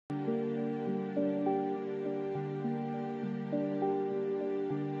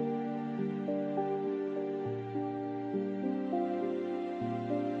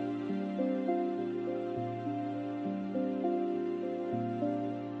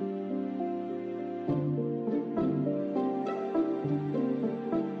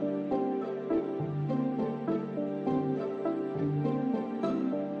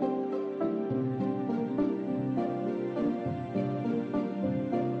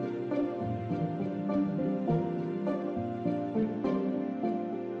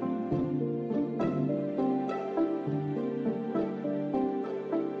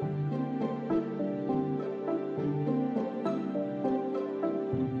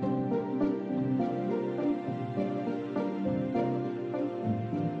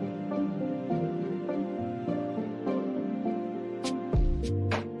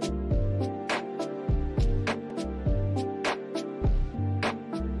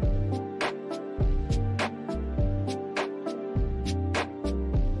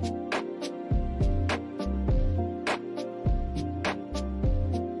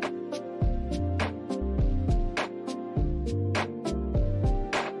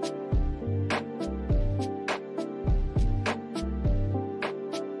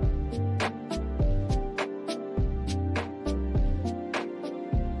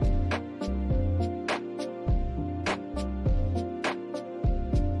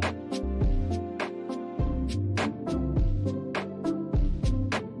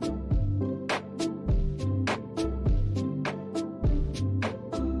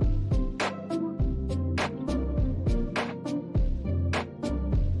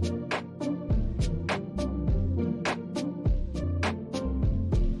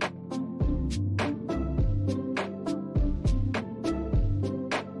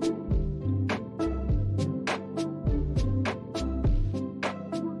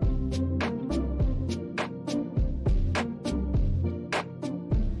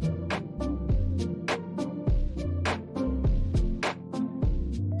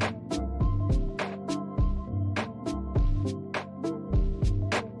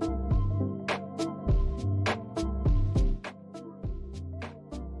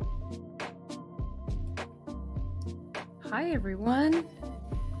Hi everyone.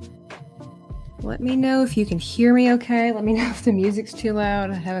 Let me know if you can hear me okay. Let me know if the music's too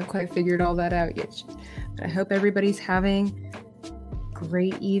loud. I haven't quite figured all that out yet. But I hope everybody's having a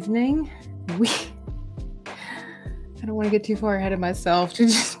great evening. I don't want to get too far ahead of myself.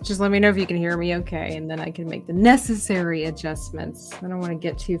 Just let me know if you can hear me okay, and then I can make the necessary adjustments. I don't want to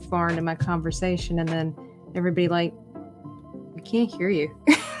get too far into my conversation and then everybody like, I can't hear you.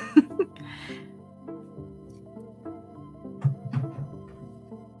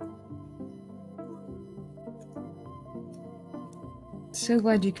 So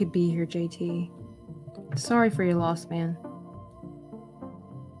glad you could be here, JT. Sorry for your loss, man.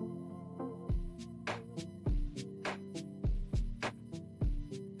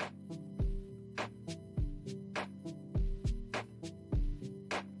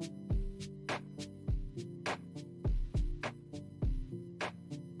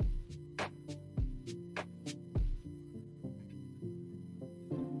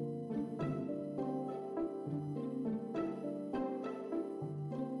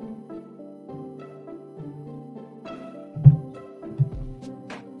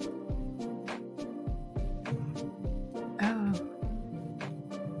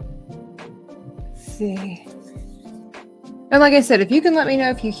 See. And like I said, if you can let me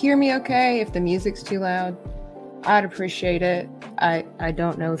know if you hear me okay, if the music's too loud, I'd appreciate it. I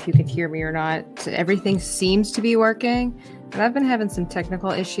don't know if you can hear me or not. Everything seems to be working, but I've been having some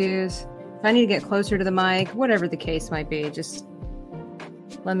technical issues. If I need to get closer to the mic, whatever the case might be, just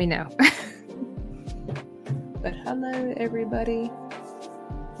let me know. But hello, everybody.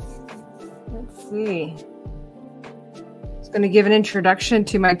 Let's see. I was going to give an introduction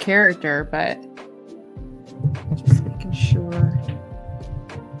to my character, but just making sure.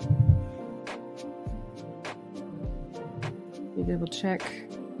 Let me double check.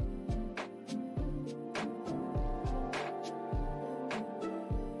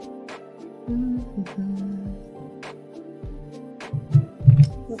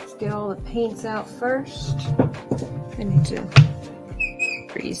 Let's get all the paints out first. I need to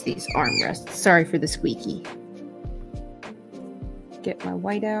freeze these armrests. Sorry for the squeaky. Get my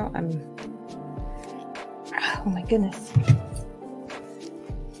white out. Oh my goodness.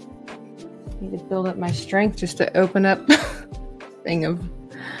 Need to build up my strength just to open up a thing of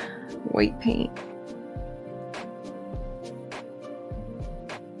white paint.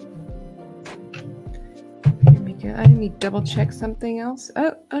 Here we go. I need to double check something else.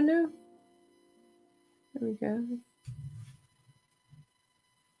 Oh no. There we go.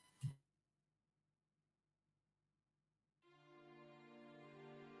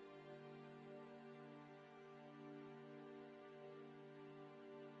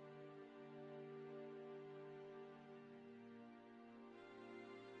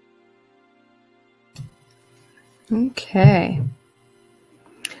 Okay.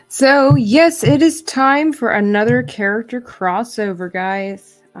 So, yes, it is time for another character crossover,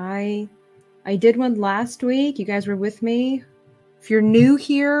 guys. I did one last week. You guys were with me. If you're new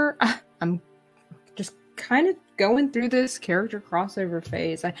here, I'm just kind of going through this character crossover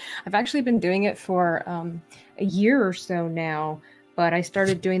phase. I've actually been doing it for a year or so now, but I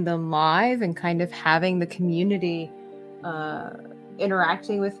started doing them live and kind of having the community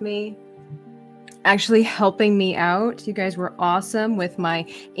interacting with me, actually helping me out. You guys were awesome with my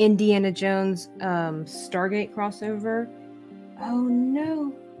Indiana Jones Stargate crossover. Oh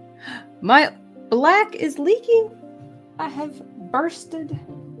no, my black is leaking. I have bursted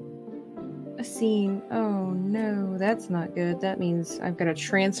a scene. Oh no, that's not good. That means I've got to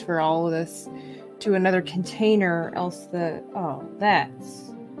transfer all of this to another container, else that's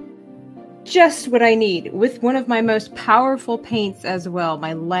just what I need, with one of my most powerful paints as well,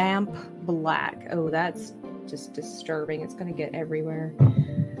 my lamp black. Oh, that's just disturbing. It's gonna get everywhere.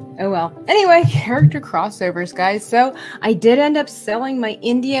 Oh well. Anyway, character crossovers, guys. So I did end up selling my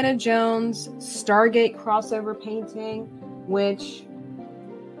Indiana Jones Stargate crossover painting, which,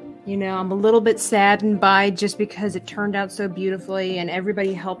 you know, I'm a little bit saddened by, just because it turned out so beautifully and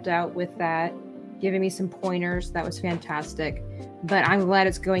everybody helped out with that, giving me some pointers. That was fantastic. But I'm glad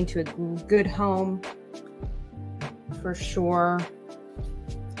it's going to a good home for sure.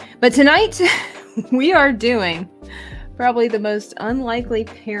 But tonight, we are doing probably the most unlikely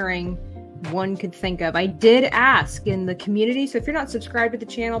pairing one could think of. I did ask in the community, so if you're not subscribed to the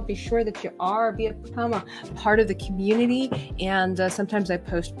channel, be sure that you are. Become a part of the community, and sometimes I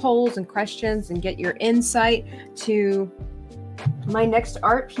post polls and questions and get your insight to my next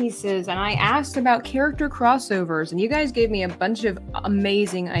art pieces. And I asked about character crossovers, and you guys gave me a bunch of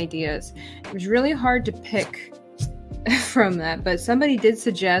amazing ideas. It was really hard to pick from that, but somebody did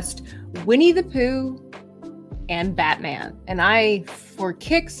suggest Winnie the Pooh and Batman. And I, for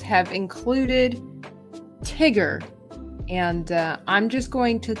kicks, have included Tigger. And I'm just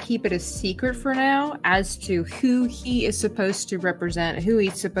going to keep it a secret for now as to who he is supposed to represent, who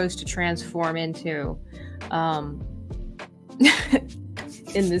he's supposed to transform into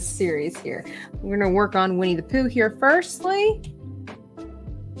in this series here. We're going to work on Winnie the Pooh here firstly.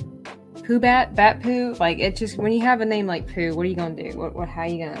 Pooh Bat Pooh. Like, it just, when you have a name like Pooh, what are you going to do? How are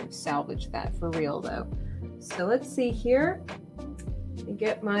you going to salvage that for real, though? So let's see here.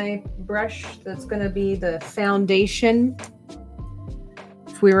 Get my brush that's going to be the foundation.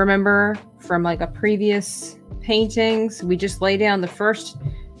 If we remember from like a previous paintings, we just lay down the first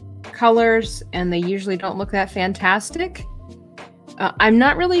colors and they usually don't look that fantastic. I'm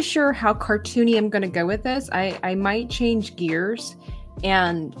not really sure how cartoony I'm going to go with this. I might change gears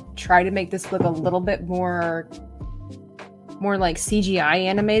and try to make this look a little bit more like CGI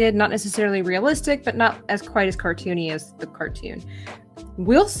animated, not necessarily realistic, but not as quite as cartoony as the cartoon.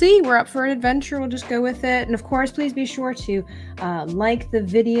 We'll see. We're up for an adventure. We'll just go with it. And of course, please be sure to like the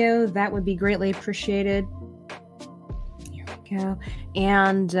video. That would be greatly appreciated. Here we go.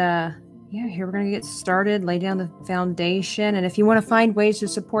 And yeah, here we're going to get started, lay down the foundation. And if you want to find ways to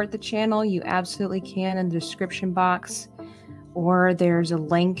support the channel, you absolutely can in the description box. Or there's a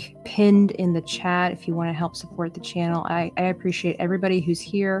link pinned in the chat if you want to help support the channel. I appreciate everybody who's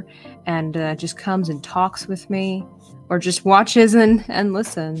here and just comes and talks with me, or just watches and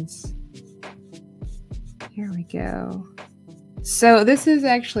listens. Here we go. So this is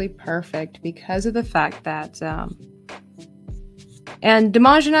actually perfect because of the fact that, and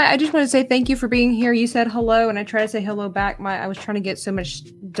Damaj, I just want to say thank you for being here. You said hello, and I tried to say hello back. I was trying to get so much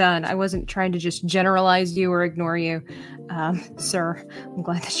done. I wasn't trying to just generalize you or ignore you. Sir, I'm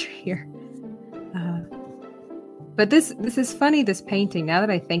glad that you're here. But this is funny, this painting. Now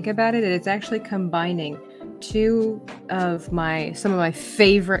that I think about it, it's actually combining some of my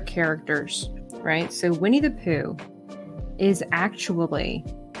favorite characters, right? So Winnie the Pooh is actually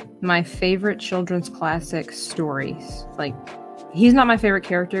my favorite children's classic stories. Like, he's not my favorite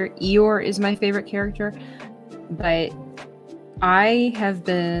character. Eeyore is my favorite character, but I have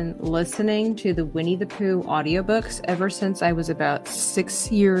been listening to the Winnie the Pooh audiobooks ever since I was about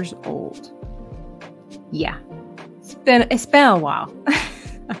 6 years old. Yeah, it's been a while.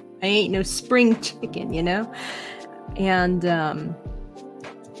 I ain't no spring chicken, you know? And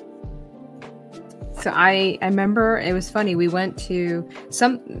so I remember it was funny. We went to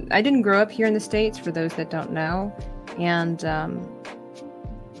I didn't grow up here in the States, for those that don't know. And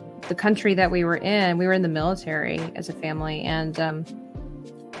the country that we were in the military as a family. And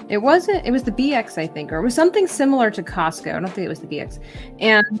it was the BX, I think, or it was something similar to Costco. I don't think it was the BX.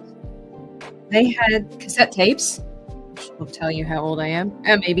 And they had cassette tapes. Will tell you how old I am.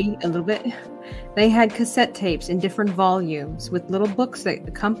 Maybe a little bit. They had cassette tapes in different volumes with little books that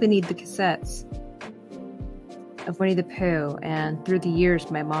accompanied the cassettes of Winnie the Pooh. And through the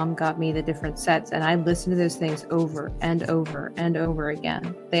years, my mom got me the different sets, and I listened to those things over and over and over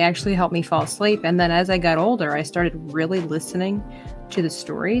again. They actually helped me fall asleep. And then as I got older, I started really listening to the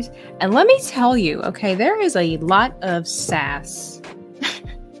stories. And let me tell you, okay, there is a lot of sass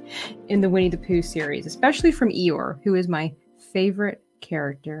in the Winnie the Pooh series, especially from Eeyore, who is my favorite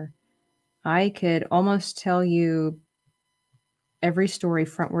character. I could almost tell you every story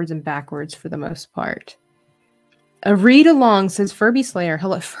frontwards and backwards for the most part. A read along, says Furby Slayer.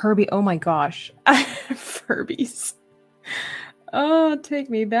 Hello, Furby. Oh my gosh. Furbies. Oh, take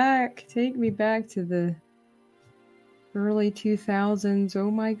me back. Take me back to the early 2000s. Oh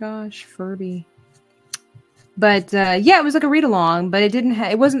my gosh, Furby. But yeah, it was like a read along, but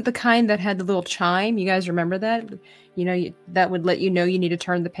it wasn't the kind that had the little chime. You guys remember that? You know, that would let you know you need to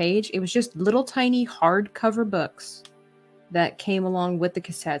turn the page. It was just little tiny hardcover books that came along with the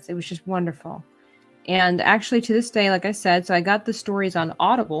cassettes. It was just wonderful. And actually to this day, like I said, so I got the stories on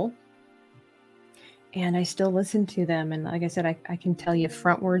Audible and I still listen to them. And like I said, I can tell you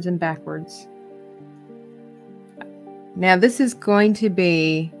frontwards and backwards. Now this is going to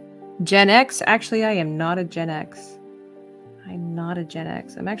be Gen X. Actually, I am not a Gen X. I'm not a Gen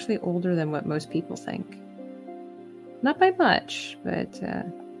X. I'm actually older than what most people think. Not by much, but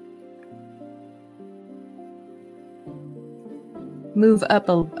move up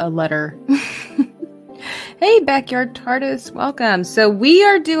a letter. Hey, Backyard TARDIS, welcome. So we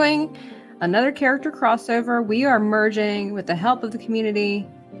are doing another character crossover. We are merging, with the help of the community,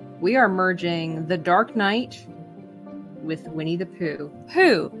 we are merging The Dark Knight with Winnie the Pooh.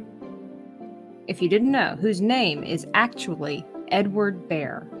 Who, if you didn't know, whose name is actually Edward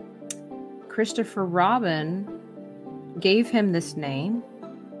Bear. Christopher Robin gave him this name.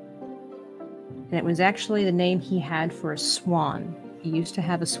 And it was actually the name he had for a swan. He used to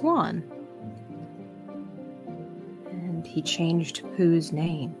have a swan. And he changed Pooh's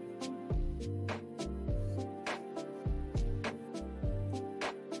name.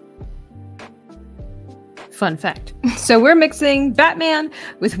 Fun fact. So we're mixing Batman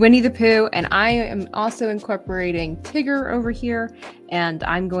with Winnie the Pooh, and I am also incorporating Tigger over here, and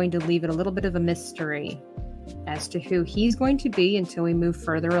I'm going to leave it a little bit of a mystery as to who he's going to be until we move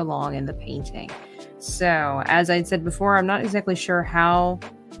further along in the painting. So, as I said before, I'm not exactly sure how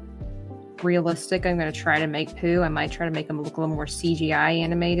realistic I'm going to try to make Pooh. I might try to make him look a little more CGI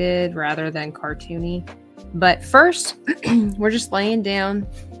animated rather than cartoony. But first, we're just laying down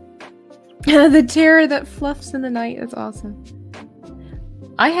the terror that fluffs in the night. Is awesome.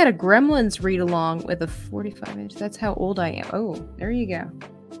 I had a Gremlins read along with a 45-inch. That's how old I am. Oh, there you go.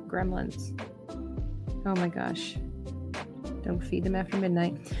 Gremlins. Oh my gosh. Don't feed them after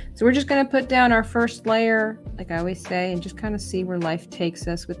midnight. So we're just going to put down our first layer, like I always say, and just kind of see where life takes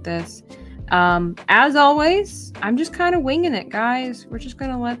us with this. As always, I'm just kind of winging it, guys. We're just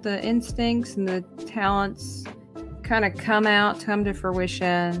going to let the instincts and the talents kind of come to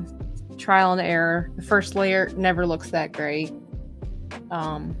fruition. Trial and error. The first layer never looks that great.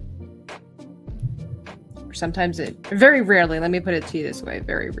 Or sometimes it very rarely, let me put it to you this way,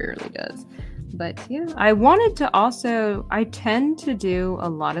 very rarely does. But yeah, I wanted to also, I tend to do a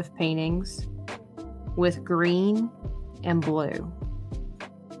lot of paintings with green and blue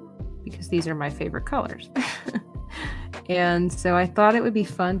because these are my favorite colors. And so I thought it would be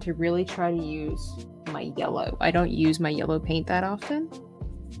fun to really try to use my yellow. I don't use my yellow paint that often.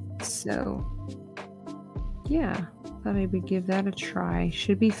 So, yeah, thought I would give that a try.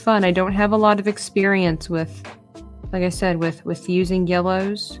 Should be fun. I don't have a lot of experience with, like I said, with using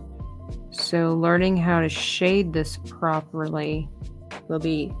yellows. So learning how to shade this properly will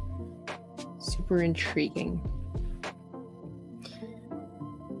be super intriguing.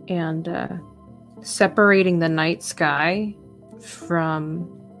 And separating the night sky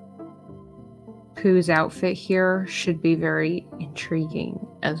from Pooh's outfit here should be very intriguing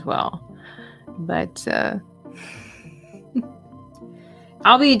as well. But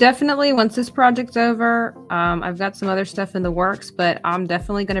I'll be definitely, once this project's over, I've got some other stuff in the works, but I'm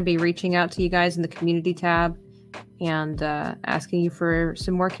definitely going to be reaching out to you guys in the community tab and asking you for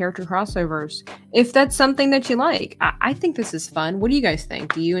some more character crossovers. If that's something that you like, I think this is fun. What do you guys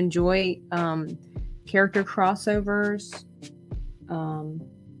think? Do you enjoy character crossovers?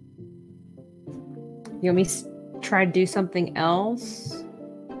 You want me to try to do something else?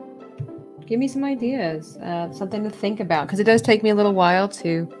 Give me some ideas, something to think about, because it does take me a little while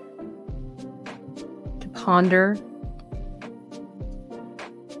to ponder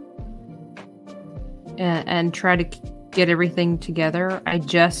and try to get everything together. I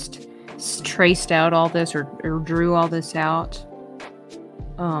just traced out all this or drew all this out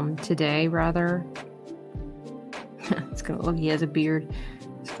today, rather. It's gonna look, he has a beard.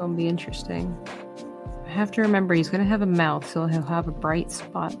 It's gonna be interesting. I have to remember he's gonna have a mouth, so he'll have a bright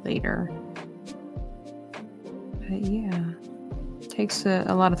spot later. But yeah, it takes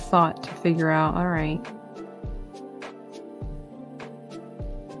a lot of thought to figure out. All right.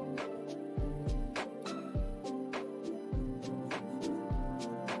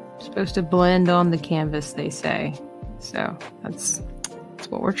 Supposed to blend on the canvas, they say. So that's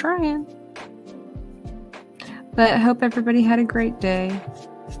what we're trying. But I hope everybody had a great day.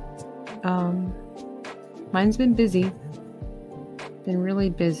 Mine's been busy. Been really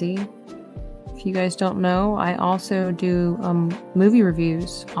busy. If you guys don't know, I also do movie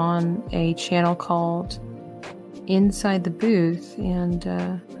reviews on a channel called Inside the Booth, and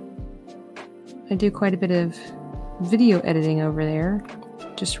I do quite a bit of video editing over there.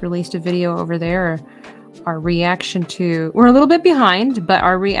 Just released a video over there. Our reaction to, we're a little bit behind, but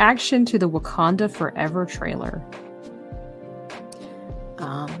our reaction to the Wakanda Forever trailer.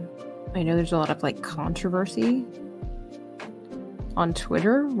 I know there's a lot of like controversy on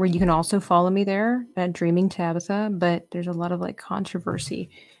Twitter, where you can also follow me there at Dreaming Tabitha, but there's a lot of like controversy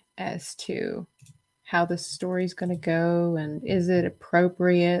as to how the story's going to go and is it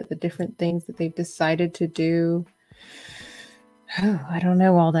appropriate, the different things that they've decided to do. Oh, I don't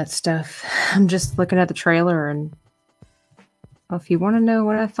know all that stuff. I'm just looking at the trailer, and well, if you want to know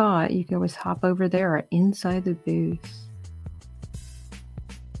what I thought, you can always hop over there at Inside the Booth.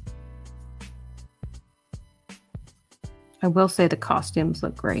 I will say the costumes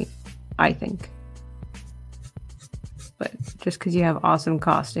look great, I think. But just because you have awesome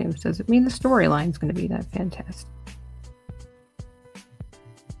costumes doesn't mean the storyline's going to be that fantastic.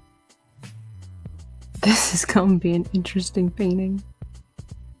 This is going to be an interesting painting.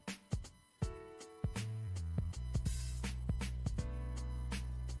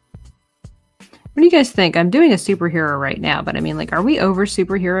 you guys think? I'm doing a superhero right now, but I mean, like, are we over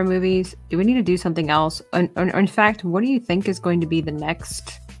superhero movies? Do we need to do something else? Or in fact, what do you think is going to be the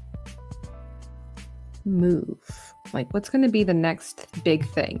next move? Like, what's going to be the next big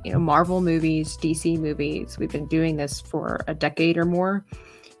thing? You know, Marvel movies, DC movies. We've been doing this for a decade or more.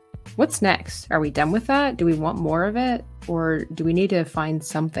 What's next? Are we done with that? Do we want more of it? Or do we need to find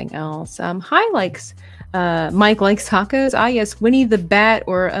something else? Hi, likes. Mike likes tacos. Ah, yes, Winnie the Bat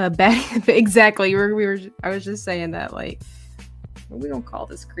or Bat. Exactly. I was just saying that. Like, what are we gonna call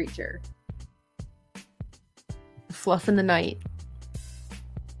this creature? Fluff in the night.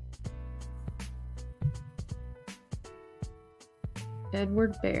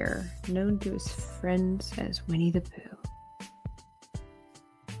 Edward Bear, known to his friends as Winnie the Pooh.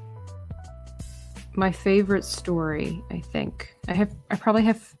 My favorite story, I think. I probably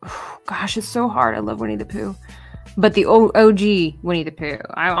have, oh, gosh, it's so hard. I love Winnie the Pooh. But the OG Winnie the Pooh.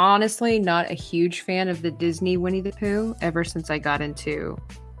 I'm honestly not a huge fan of the Disney Winnie the Pooh ever since I got into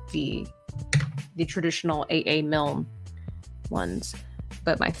the traditional A.A. Milne ones.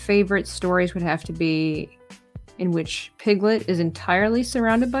 But my favorite stories would have to be in which Piglet is entirely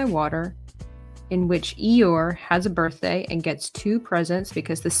surrounded by water, in which Eeyore has a birthday and gets 2 presents,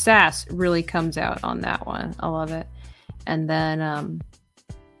 because the sass really comes out on that one. I love it. And then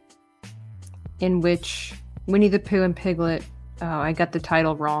in which Winnie the Pooh and Piglet, oh, I got the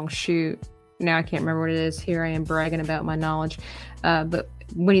title wrong, shoot. Now I can't remember what it is. Here I am bragging about my knowledge. But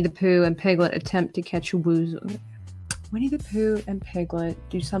Winnie the Pooh and Piglet attempt to catch a woozle. Winnie the Pooh and Piglet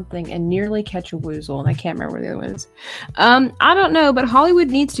do something and nearly catch a woozle, and I can't remember what the other one is. I don't know, but Hollywood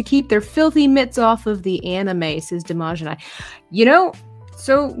needs to keep their filthy mitts off of the anime, says Dimaj and I. You know,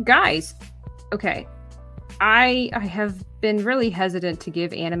 so guys, okay, I have been really hesitant to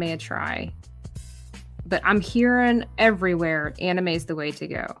give anime a try, but I'm hearing everywhere anime is the way to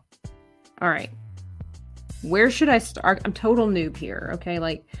go. All right. Where should I start? I'm total noob here, okay?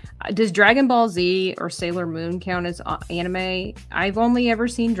 Like, does Dragon Ball Z or Sailor Moon count as anime? I've only ever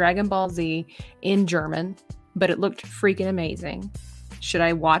seen Dragon Ball Z in German, but it looked freaking amazing. Should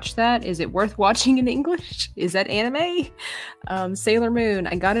I watch that? Is it worth watching in English? Is that anime? Sailor Moon,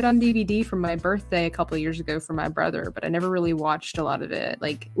 I got it on DVD for my birthday a couple of years ago for my brother, but I never really watched a lot of it.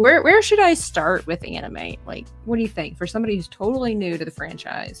 Like, where should I start with anime? Like, what do you think? For somebody who's totally new to the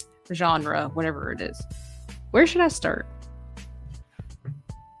franchise, or genre, whatever it is. Where should I start?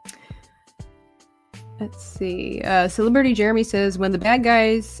 Let's see. Celebrity Jeremy says, when the bad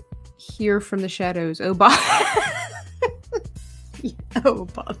guys hear from the shadows, oh, oh,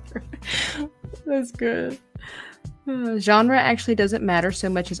 bother. That's good. Genre actually doesn't matter so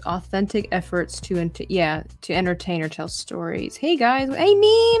much as authentic efforts to entertain or tell stories. Hey, guys. Hey,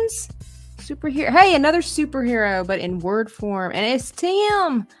 memes. Superhero. Hey, another superhero, but in word form. And it's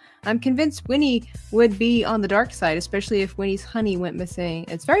Tim. I'm convinced Winnie would be on the dark side, especially if Winnie's honey went missing.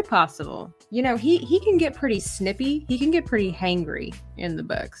 It's very possible. You know, he can get pretty snippy. He can get pretty hangry in the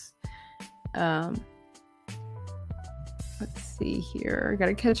books. Let's see here. I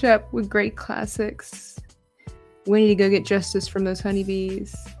gotta catch up with great classics. Winnie to go get justice from those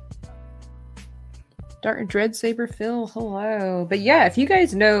honeybees. Dark Dread Saber Phil, hello. But yeah, if you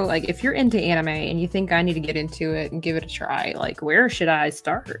guys know, like, if you're into anime and you think I need to get into it and give it a try, like, where should I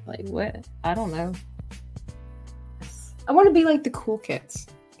start? Like, what? I don't know. I want to be like the cool kids,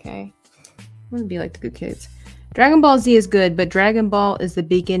 okay? I want to be like the good kids. Dragon Ball Z is good, but Dragon Ball is the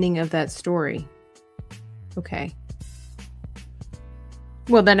beginning of that story. Okay.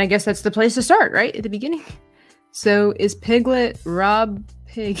 Well, then I guess that's the place to start, right? At the beginning. So, is Piglet Rob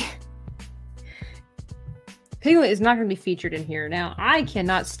Pig... Piglet is not going to be featured in here. Now, I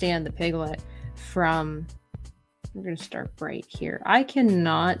cannot stand the Piglet from... We're going to start right here. I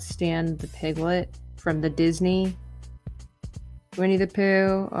cannot stand the Piglet from the Disney Winnie the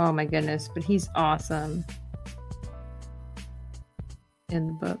Pooh. Oh my goodness, but he's awesome in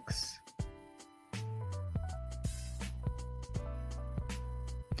the books.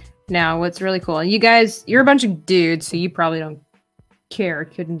 Now, what's really cool, and you guys, you're a bunch of dudes, so you probably don't care,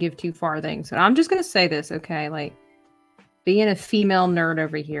 couldn't give 2 farthings. And I'm just gonna say this, okay? Like, being a female nerd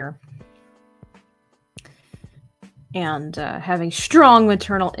over here and having strong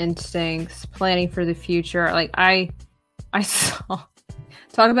maternal instincts, planning for the future. Like, I saw,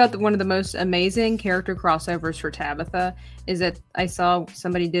 talk about one of the most amazing character crossovers for Tabitha is that I saw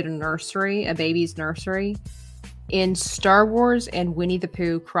somebody did a baby's nursery in Star Wars and Winnie the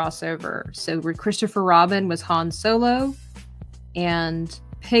Pooh crossover. So Christopher Robin was Han Solo, and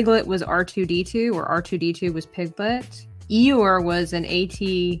Piglet was R2-D2, or R2-D2 was Piglet. Eeyore was an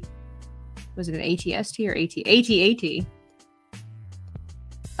was it an AT-ST or AT-AT?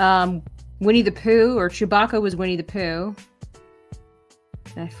 Winnie the Pooh, or Chewbacca was Winnie the Pooh.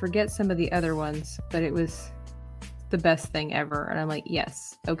 And I forget some of the other ones, but it was the best thing ever. And I'm like,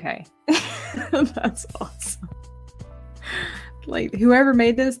 yes, okay. That's awesome. Like, whoever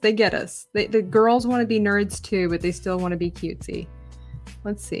made this, they get us. The girls want to be nerds too, but they still want to be cutesy.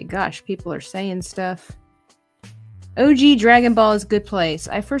 Let's see. Gosh, people are saying stuff. OG Dragon Ball is a good place.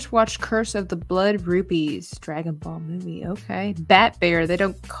 I first watched Curse of the Blood Rupees. Dragon Ball movie. Okay. Bat Bear. They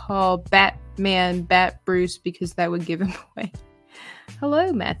don't call Batman Bat Bruce because that would give him away.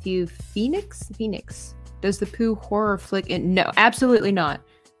 Hello, Matthew Phoenix. Does the Pooh horror flick in? No, absolutely not.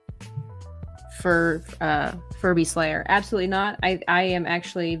 For Furby Slayer. Absolutely not. I am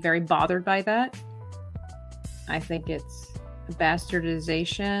actually very bothered by that. I think it's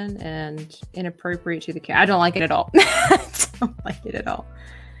bastardization and inappropriate to the cat. I don't like it at all. I don't like it at all.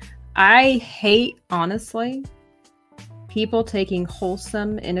 I hate, honestly, people taking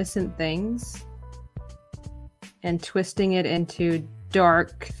wholesome, innocent things and twisting it into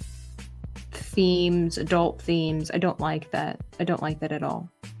dark themes, adult themes. I don't like that. I don't like that at all.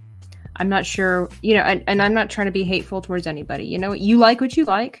 I'm not sure, you know, and I'm not trying to be hateful towards anybody. You know, you like what you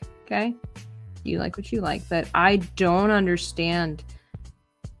like, okay? You like what you like, but I don't understand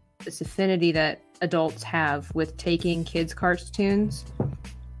this affinity that adults have with taking kids' cartoons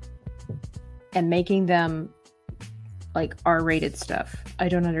and making them like R-rated stuff. I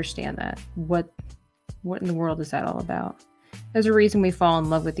don't understand that. What in the world is that all about? There's a reason we fall in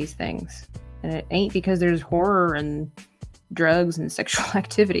love with these things, and it ain't because there's horror and drugs and sexual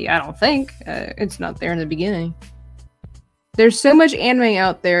activity. I don't think it's not there in the beginning. There's so much anime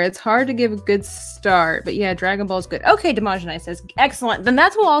out there, it's hard to give a good start. But yeah, Dragon Ball is good. Okay, Demogenite says, excellent. Then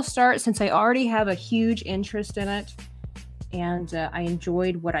that's where I'll start, since I already have a huge interest in it. And I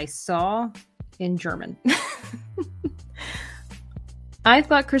enjoyed what I saw in German. I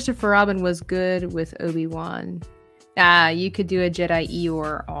thought Christopher Robin was good with Obi-Wan. You could do a Jedi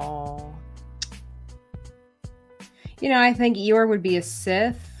Eeyore. Oh. You know, I think Eeyore would be a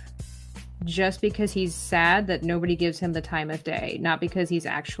Sith. Just because he's sad that nobody gives him the time of day, not because he's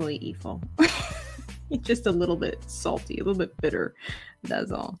actually evil. He's just a little bit salty, a little bit bitter.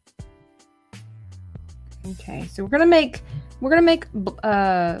 That's all. Okay, so we're gonna make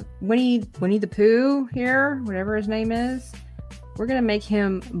Winnie the Pooh here, whatever his name is. We're gonna make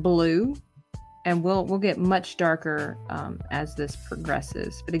him blue, and we'll get much darker as this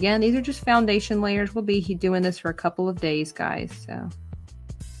progresses. But again, these are just foundation layers. We'll be doing this for a couple of days, guys. So.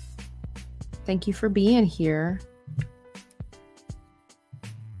 Thank you for being here.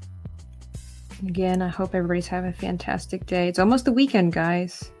 Again, I hope everybody's having a fantastic day. It's almost the weekend,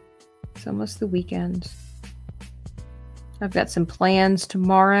 guys. It's almost the weekend. I've got some plans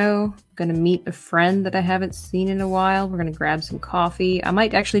tomorrow. I'm going to meet a friend that I haven't seen in a while. We're going to grab some coffee. I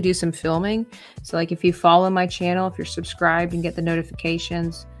might actually do some filming. So like if you follow my channel, if you're subscribed and get the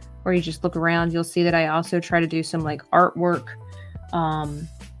notifications, or you just look around, you'll see that I also try to do some like artwork,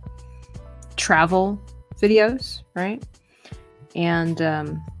 travel videos, right? And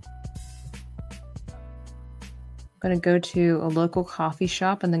I'm gonna go to a local coffee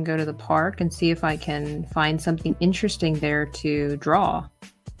shop and then go to the park and see if I can find something interesting there to draw,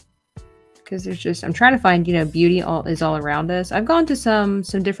 because there's just, I'm trying to find, you know, beauty is all around us. I've gone to some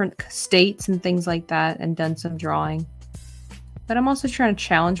different states and things like that and done some drawing, but I'm also trying to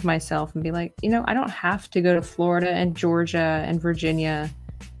challenge myself and be like, you know, I don't have to go to Florida and Georgia and Virginia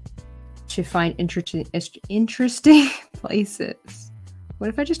to find interesting places. What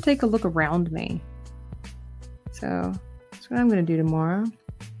if I just take a look around me? So that's what I'm gonna do tomorrow.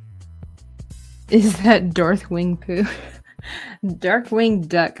 Is that Darkwing Pooh? Darkwing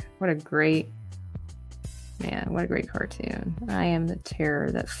Duck. What a great cartoon. I am the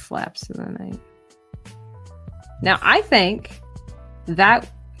terror that flaps in the night. Now I think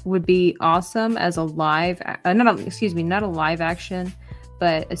that would be awesome as a live, not a live action,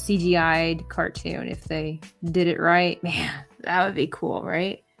 but a CGI'd cartoon. If they did it right, man, that would be cool,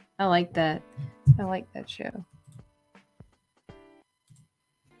 right? I like that. I like that show.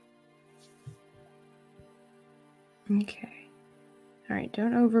 Okay. All right,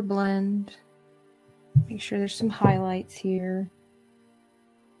 don't overblend. Make sure there's some highlights here.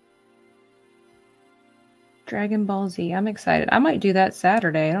 Dragon Ball Z. I'm excited. I might do that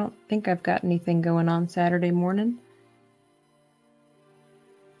Saturday. I don't think I've got anything going on Saturday morning.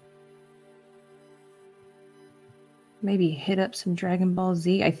 Maybe hit up some Dragon Ball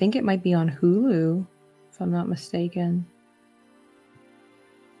Z. I think it might be on Hulu, if I'm not mistaken.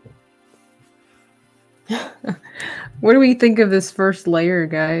 What do we think of this first layer,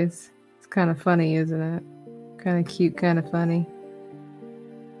 guys? It's kind of funny, isn't it? Kind of cute, kind of funny.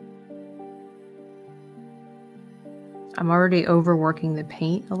 I'm already overworking the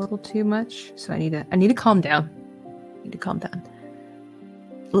paint a little too much, so I need to calm down.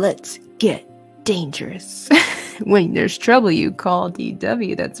 Let's get dangerous. When there's trouble, you call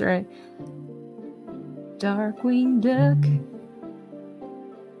DW. That's right. Darkwing Duck.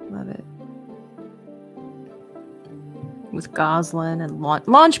 Love it. With Goslin and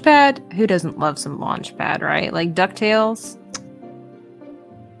Launchpad. Who doesn't love some Launchpad, right? Like DuckTales.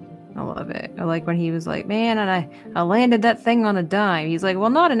 I love it. I like when he was like, man, and I landed that thing on a dime. He's like, well,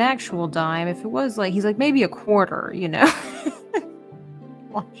 not an actual dime. If it was like, he's like, maybe a quarter, you know?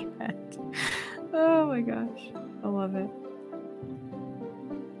 Launchpad. Oh my gosh. I love it.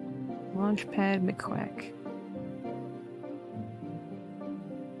 Launchpad McQuack.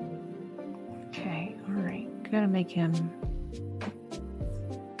 Okay, alright. Gotta make him...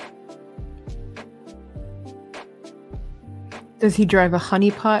 Does he drive a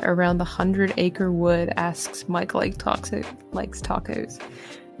honeypot around the 100-acre wood? Asks Mike likes tacos.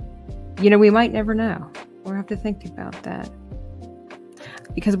 You know, we might never know. We'll have to think about that.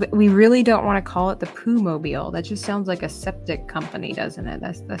 Because we really don't want to call it the Pooh Mobile. That just sounds like a septic company, doesn't it?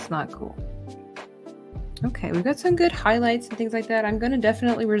 That's not cool. Okay, we've got some good highlights and things like that. I'm going to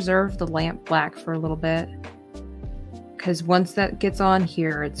definitely reserve the lamp black for a little bit. Because once that gets on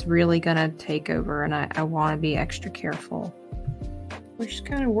here, it's really going to take over. And I want to be extra careful. We're just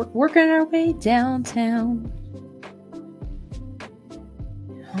kind of working our way downtown.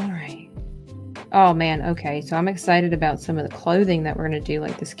 All right. Oh, man. Okay, so I'm excited about some of the clothing that we're going to do,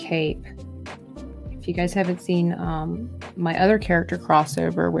 like this cape. If you guys haven't seen my other character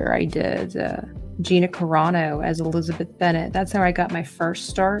crossover where I did Gina Carano as Elizabeth Bennet, that's how I got my first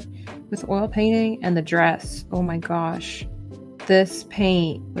start with oil painting. And the dress, oh my gosh. This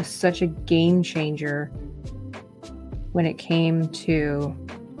paint was such a game changer when it came to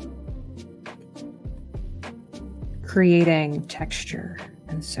creating texture.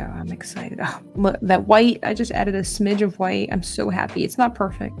 And so I'm excited. Oh, look, that white, I just added a smidge of white. I'm so happy. It's not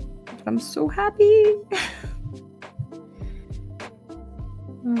perfect, but I'm so happy.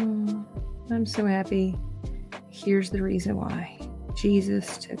 Oh, I'm so happy. Here's the reason why.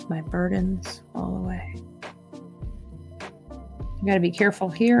 Jesus took my burdens all away. You gotta be careful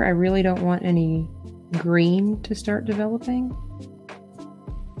here. I really don't want any green to start developing.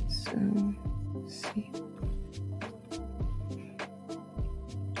 So, let's see.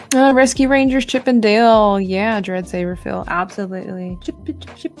 Rescue Rangers, Chip and Dale. Yeah, Dread Saberfield. Absolutely.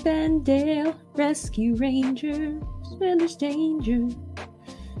 Chip and Dale, Rescue Rangers, when there's danger.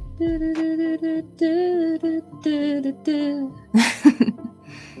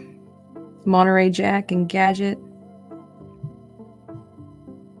 Monterey Jack and Gadget.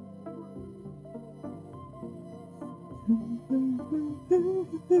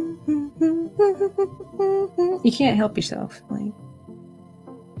 You can't help yourself. Like,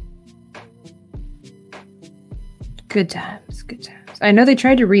 good times, good times. I know they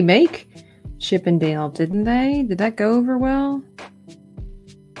tried to remake Chip and Dale, didn't they? Did that go over well?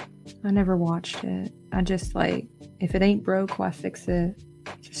 I never watched it. I just like, if it ain't broke, why fix it?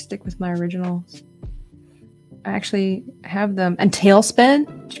 Just stick with my originals. I actually have them. And Tailspin?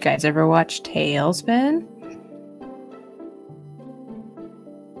 Did you guys ever watch Tailspin?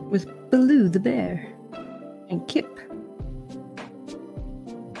 With Baloo the bear and Kip.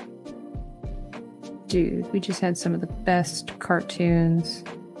 Dude, we just had some of the best cartoons.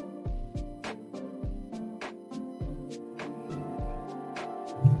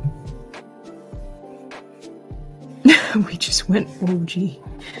 We just went OG.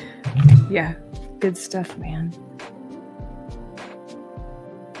 Yeah, good stuff, man.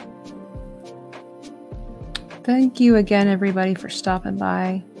 Thank you again, everybody, for stopping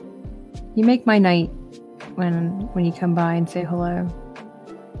by. You make my night when you come by and say hello.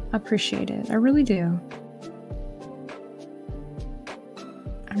 I appreciate it. I really do.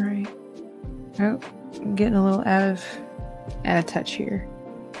 All right. Oh, I'm getting a little out of touch here.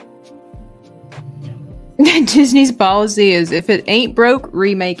 Disney's policy is if it ain't broke,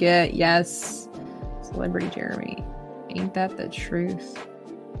 remake it. Yes. Celebrity Jeremy. Ain't that the truth?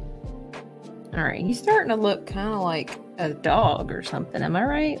 Alright, he's starting to look kind of like a dog or something. Am I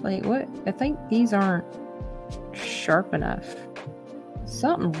right? Like, what? I think these aren't sharp enough.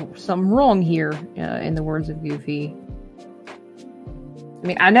 Something wrong here, in the words of Goofy. I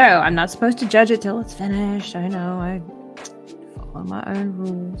mean, I know I'm not supposed to judge it till it's finished. I know. I follow my own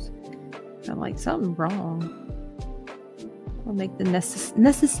rules. I'm like, something wrong. I'll make the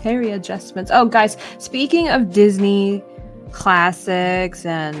necessary adjustments. Oh, guys, speaking of Disney classics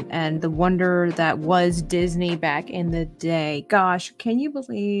and the wonder that was Disney back in the day, gosh, can you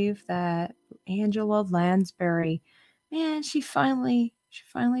believe that Angela Lansbury Man, she finally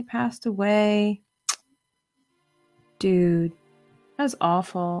passed away. Dude, that's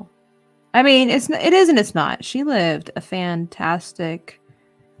awful. I mean, it is and it's not. She lived a fantastic,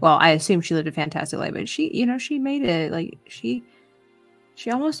 well, I assume she lived a fantastic life, but she made it, like, she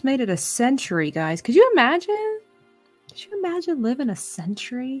almost made it a century, guys. Could you imagine? Could you imagine living a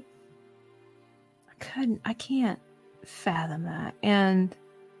century? I can't fathom that. And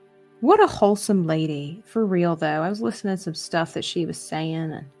what a wholesome lady, for real, though. I was listening to some stuff that she was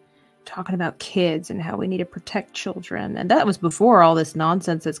saying and talking about kids and how we need to protect children. And that was before all this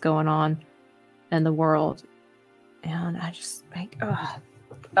nonsense that's going on in the world. And I just like,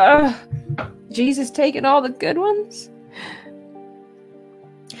 Jesus taking all the good ones.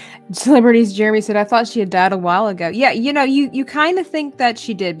 Celebrities, Jeremy said, I thought she had died a while ago. Yeah, you kind of think that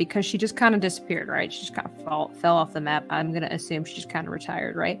she did because she just kind of disappeared, right? She just kind of fell off the map. I'm going to assume she just kind of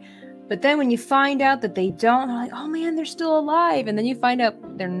retired, right? But then when you find out that they don't, like, oh man, they're still alive. And then you find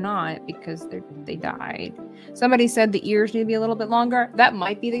out they're not because they died. Somebody said the ears need to be a little bit longer. That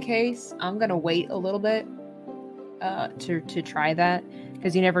might be the case. I'm going to wait a little bit to try that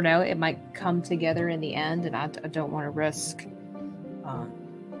because you never know. It might come together in the end, and I don't want to risk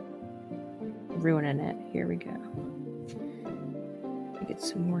ruining it. Here we go. Get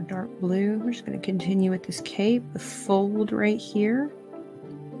some more dark blue. We're just going to continue with this cape, the fold right here.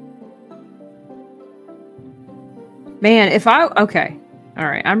 Man, okay. All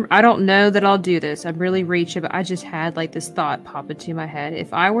right. I don't know that I'll do this. I'm really reaching, but I just had like this thought pop into my head.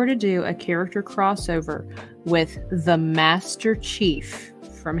 If I were to do a character crossover with the Master Chief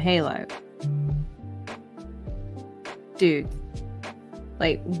from Halo, dude,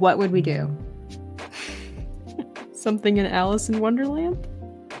 like, what would we do? Something in Alice in Wonderland?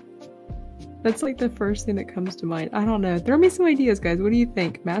 That's like the first thing that comes to mind. I don't know. Throw me some ideas, guys. What do you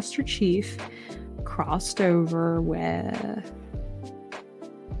think? Master Chief crossed over with...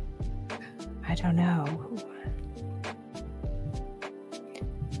 I don't know.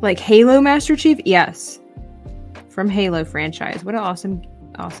 Like Halo Master Chief? Yes. From Halo franchise. What an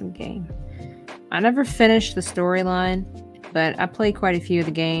awesome game. I never finished the storyline, but I played quite a few of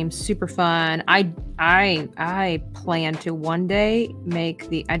the games. Super fun. I plan to one day make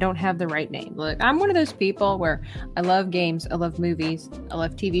I don't have the right name. Look, I'm one of those people where I love games, I love movies, I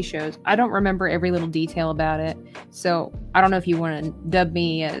love TV shows. I don't remember every little detail about it. So I don't know if you want to dub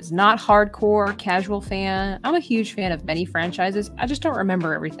me as not hardcore, casual fan. I'm a huge fan of many franchises. I just don't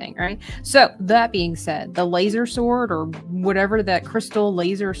remember everything, right? So that being said, the laser sword or whatever, that crystal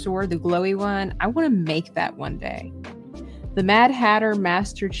laser sword, the glowy one, I want to make that one day. The Mad Hatter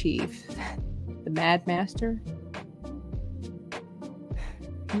Master Chief. The Mad Master?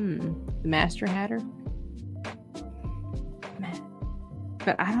 The Master Hatter?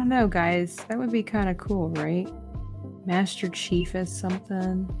 But I don't know, guys. That would be kind of cool, right? Master Chief as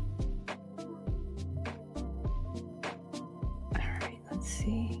something. Alright, let's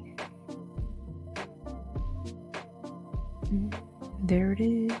see. There it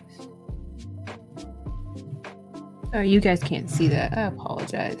is. Oh, you guys can't see that. I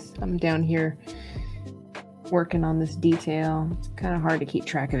apologize. I'm down here working on this detail. It's kind of hard to keep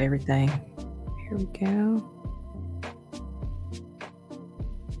track of everything. Here we go.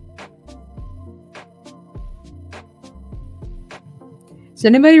 Does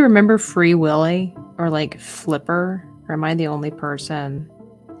anybody remember Free Willy or like Flipper? Or am I the only person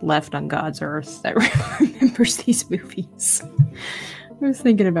left on God's earth that remembers these movies? I was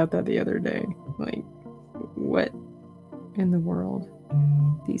thinking about that the other day. Like, what in the world?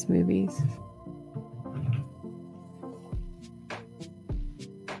 These movies.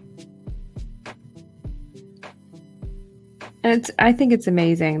 And I think it's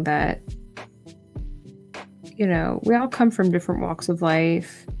amazing that, you know, we all come from different walks of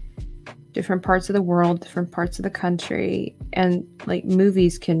life, different parts of the world, different parts of the country, and like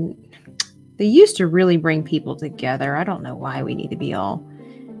movies they used to really bring people together. I don't know why we need to be all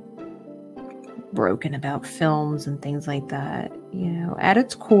broken about films and things like that. You know, at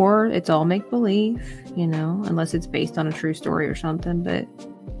its core, it's all make-believe, you know, unless it's based on a true story or something. But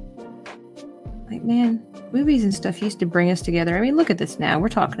like, man, movies and stuff used to bring us together. I mean, look at this now. We're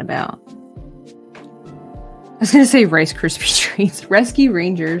talking about, I was gonna say Rice Krispie treats, Rescue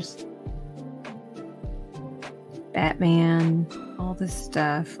Rangers, Batman, all this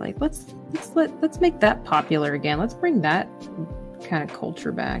stuff. Like, let's make that popular again. Let's bring that kind of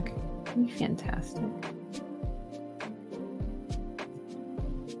culture back. It'd be fantastic.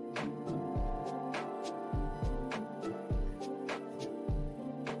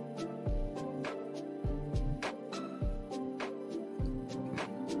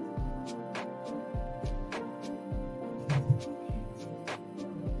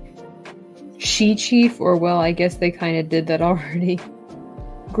 She Chief, or well, I guess they kind of did that already.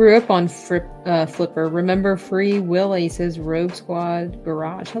 Grew up on Flipper. Remember Free Willy, says Rogue Squad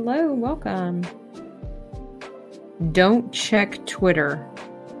Garage. Hello, welcome. Don't check Twitter.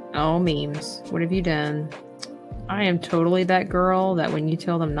 Oh, memes. What have you done? I am totally that girl that when you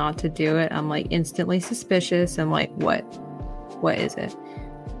tell them not to do it, I'm like instantly suspicious. I'm like, what? What is it?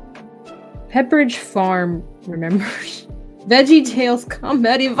 Pepperidge Farm remembers. Veggie Tales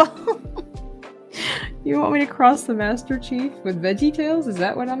Combat Evolved. You want me to cross the Master Chief with Veggie Tales? Is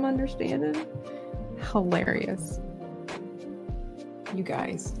that what I'm understanding? Hilarious. You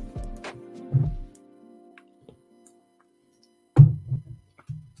guys. Oh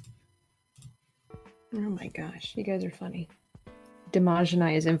my gosh, you guys are funny.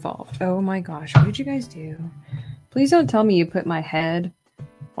 Demogeny is involved. Oh my gosh, what did you guys do? Please don't tell me you put my head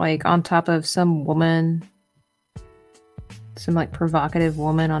like on top of some woman, some like provocative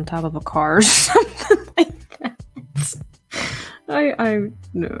woman on top of a car or something like that.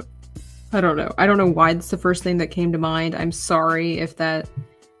 No. I don't know. I don't know why that's the first thing that came to mind. I'm sorry if that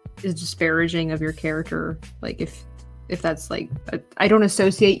is disparaging of your character. Like if that's like, I don't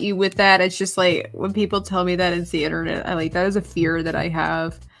associate you with that. It's just like when people tell me that it's the internet, that is a fear that I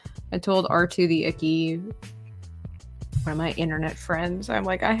have. I told R2 the Icky, one of my internet friends, I'm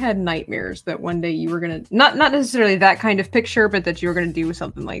like, I had nightmares that one day you were gonna, not necessarily that kind of picture, but that you were gonna do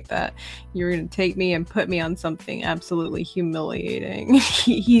something like that. You were gonna take me and put me on something absolutely humiliating.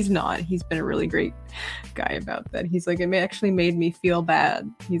 He's not. He's been a really great guy about that. He's like, it actually made me feel bad.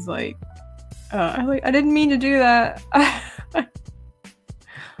 He's like, I didn't mean to do that.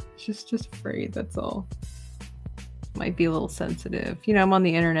 just afraid, that's all. Might be a little sensitive. You know, I'm on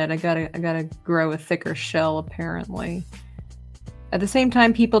the internet. I gotta grow a thicker shell, apparently. At the same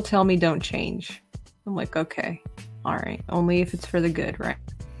time, people tell me don't change. I'm like, okay, all right. Only if it's for the good, right?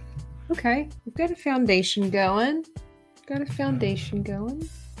 Okay, we've got a foundation going.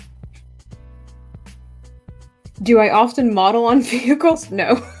 Do I often model on vehicles?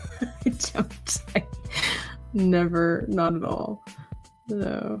 No. I don't. Never, not at all.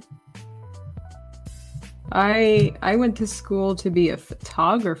 No. I went to school to be a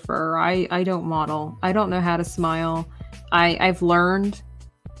photographer. I don't model. I don't know how to smile. I've learned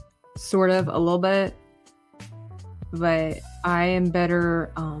sort of a little bit, but I am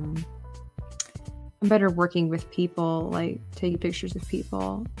better I'm better working with people, like taking pictures of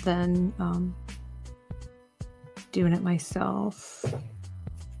people, than doing it myself.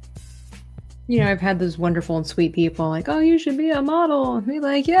 You know, I've had those wonderful and sweet people like, oh, you should be a model. And be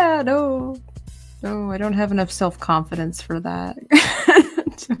like, yeah, no, I don't have enough self-confidence for that.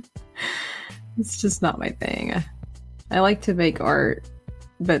 It's just not my thing. I like to make art,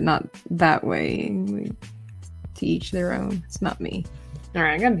 but not that way. To each their own. It's not me. All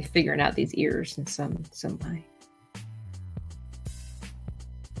right, I gotta be figuring out these ears in some way.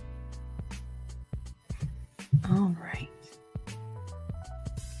 All right.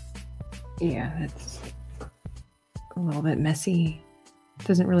 Yeah, that's a little bit messy.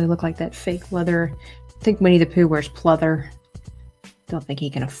 Doesn't really look like that fake leather. I think Winnie the Pooh wears pleather. Don't think he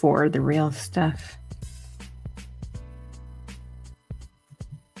can afford the real stuff.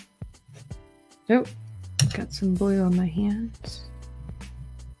 Nope. Got some blue on my hands.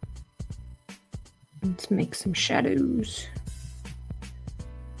 Let's make some shadows.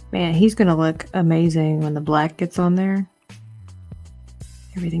 Man, he's gonna look amazing when the black gets on there.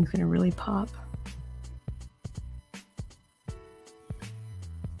 Everything's gonna really pop.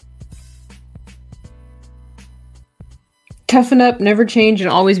 Toughen up, never change, and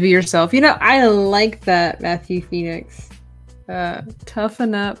always be yourself. You know, I like that, Matthew Phoenix.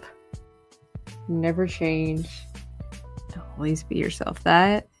 Toughen up, never change, always be yourself.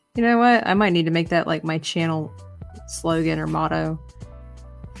 That, you know what? I might need to make that like my channel slogan or motto.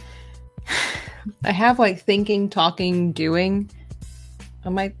 I have like thinking, talking, doing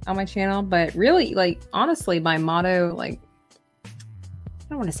on my channel, but really, like, honestly, my motto, like, I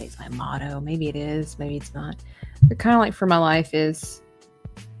don't want to say it's my motto. Maybe it is, maybe it's not. But kind of like for my life is,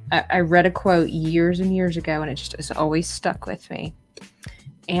 I read a quote years and years ago, and it just has always stuck with me.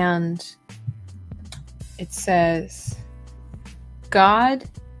 And it says, God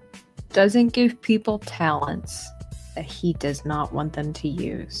doesn't give people talents that he does not want them to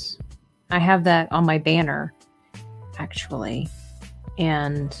use. I have that on my banner, actually.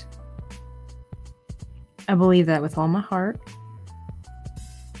 And I believe that with all my heart.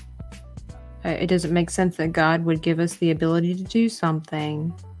 It doesn't make sense that God would give us the ability to do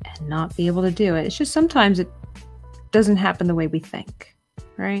something and not be able to do it. It's just sometimes it doesn't happen the way we think,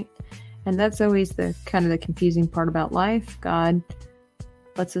 right? And that's always the kind of the confusing part about life. God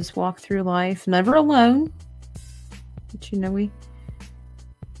lets us walk through life, never alone. But you know, we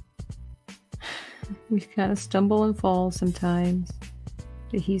kind of stumble and fall sometimes.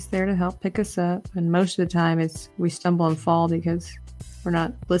 But he's there to help pick us up, and most of the time we stumble and fall because we're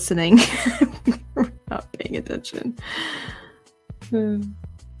not listening. We're not paying attention.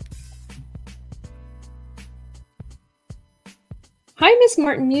 Hi, Miss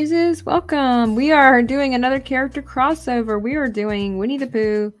Martin Muses. Welcome. We are doing another character crossover. We are doing Winnie the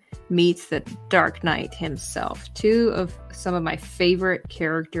Pooh meets the Dark Knight himself. Two of some of my favorite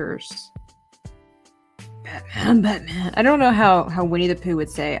characters. Batman. I don't know how Winnie the Pooh would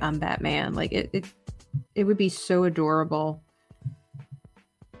say I'm Batman. Like it would be so adorable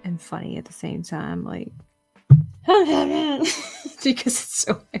and funny at the same time. Like because it's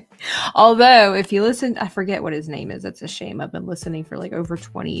so. Although, if you listen, I forget what his name is. That's a shame. I've been listening for like over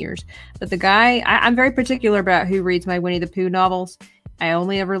 20 years. But the guy, I'm very particular about who reads my Winnie the Pooh novels. I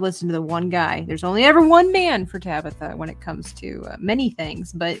only ever listen to the one guy. There's only ever one man for Tabitha when it comes to many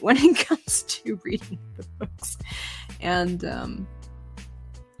things, but when it comes to reading the books. And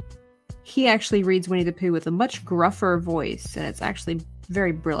he actually reads Winnie the Pooh with a much gruffer voice, and it's actually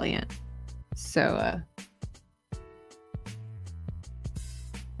very brilliant. So,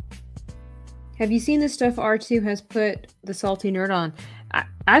 have you seen the stuff R2 has put the Salty Nerd on?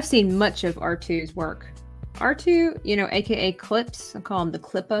 I've seen much of R2's work. R2, you know, aka Clips, I call him the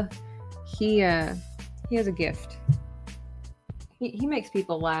Clippa. He has a gift. He makes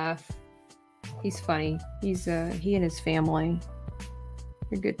people laugh. He's funny. He and his family,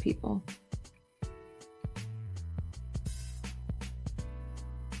 they're good people.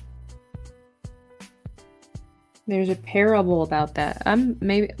 There's a parable about that.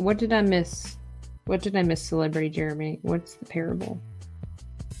 What did I miss? What did I miss, Celebrity Jeremy? What's the parable?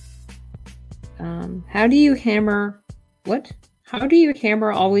 How do you hammer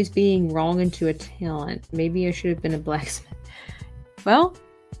always being wrong into a talent? Maybe I should have been a blacksmith. Well,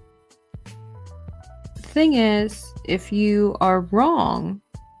 the thing is, if you are wrong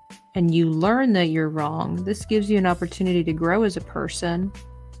and you learn that you're wrong, this gives you an opportunity to grow as a person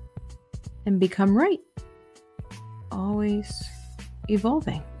and become right. Always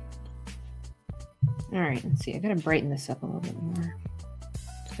evolving. All right, let's see. I gotta brighten this up a little bit more.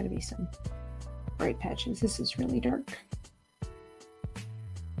 There's gotta be some bright patches. This is really dark.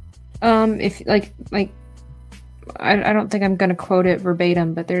 If I don't think I'm gonna quote it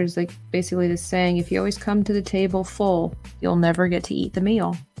verbatim, but there's like basically this saying: if you always come to the table full, you'll never get to eat the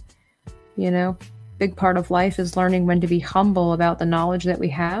meal. You know, big part of life is learning when to be humble about the knowledge that we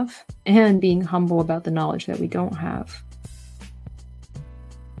have and being humble about the knowledge that we don't have.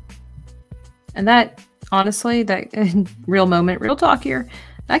 And that, honestly, that real talk here,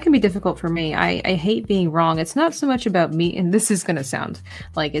 that can be difficult for me. I hate being wrong. It's not so much about me, and this is going to sound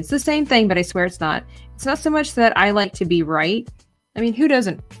like it's the same thing, but I swear it's not. It's not so much that I like to be right. I mean, who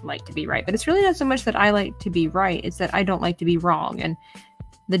doesn't like to be right? But it's really not so much that I like to be right. It's that I don't like to be wrong. And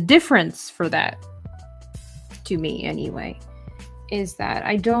the difference for that, to me anyway, is that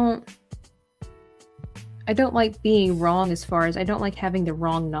I don't like being wrong, as far as I don't like having the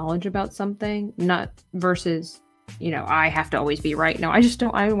wrong knowledge about something, not versus, you know, I have to always be right. No, I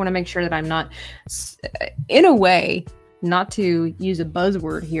want to make sure that I'm not, in a way, not to use a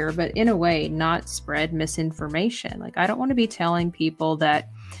buzzword here, but in a way, not spread misinformation. Like, I don't want to be telling people that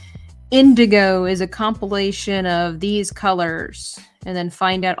indigo is a compilation of these colors and then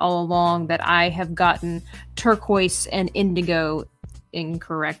find out all along that I have gotten turquoise and indigo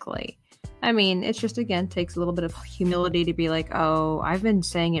incorrectly. I mean, it's just, again, takes a little bit of humility to be like, oh, I've been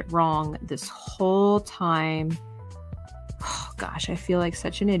saying it wrong this whole time. Oh, gosh, I feel like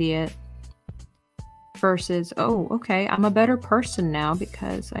such an idiot. Versus, oh, okay, I'm a better person now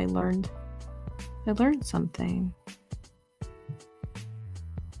because I learned something.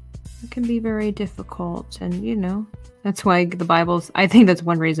 It can be very difficult, and, you know, that's why I think that's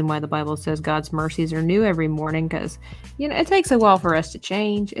one reason why the Bible says God's mercies are new every morning, because, you know, it takes a while for us to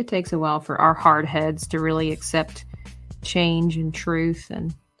change. It takes a while for our hard heads to really accept change and truth,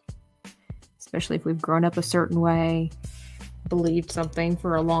 and especially if we've grown up a certain way, believed something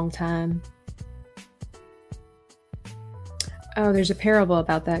for a long time. Oh, there's a parable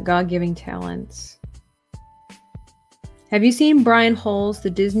about that, God giving talents. Have you seen Brian Hull's The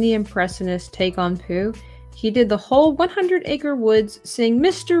Disney Impressionist Take on Pooh? He did the whole 100-acre woods sing,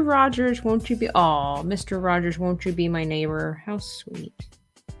 Mr. Rogers, won't you be... Aw, Mr. Rogers, won't you be my neighbor? How sweet.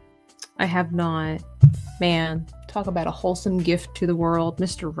 I have not. Man, talk about a wholesome gift to the world,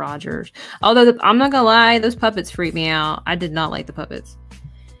 Mr. Rogers. Although, I'm not gonna lie, those puppets freak me out. I did not like the puppets.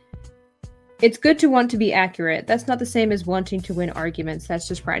 It's good to want to be accurate. That's not the same as wanting to win arguments. That's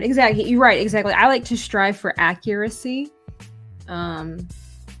just pride. Exactly. You're right. Exactly. I like to strive for accuracy.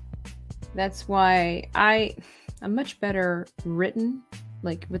 That's why I'm much better written,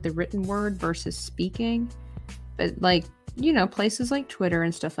 like with the written word versus speaking. But like, you know, places like Twitter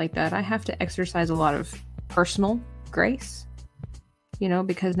and stuff like that, I have to exercise a lot of personal grace, you know,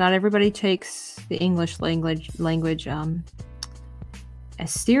 because not everybody takes the English language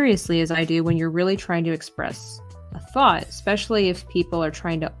as seriously as I do when you're really trying to express a thought, especially if people are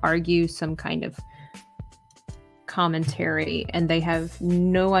trying to argue some kind of commentary and they have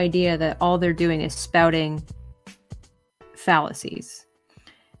no idea that all they're doing is spouting fallacies.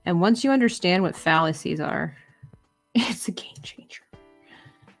 And once you understand what fallacies are, it's a game changer.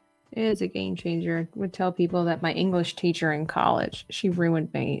 It is a game changer. I would tell people that my English teacher in college, she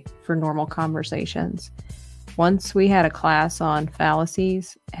ruined me for normal conversations. Once we had a class on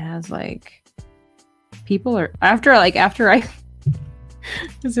fallacies, and I was like, people are after I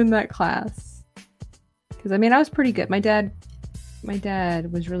was in that class, because I mean I was pretty good. My dad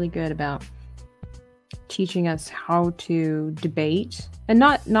was really good about teaching us how to debate, and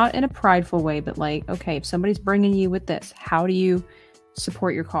not in a prideful way, but like, okay, if somebody's bringing you with this, how do you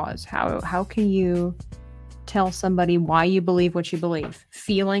support your cause? How can you tell somebody why you believe what you believe?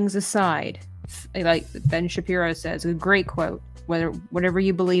 Feelings aside. Like Ben Shapiro says, a great quote, whatever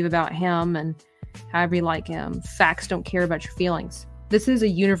you believe about him and however you like him, facts don't care about your feelings. This is a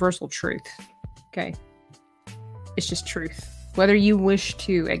universal truth. Okay. It's just truth. Whether you wish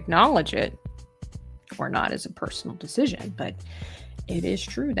to acknowledge it or not is a personal decision, but it is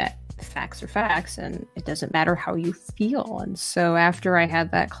true that facts are facts and it doesn't matter how you feel. And so after I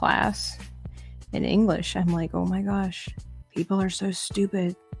had that class in English, I'm like, oh my gosh, people are so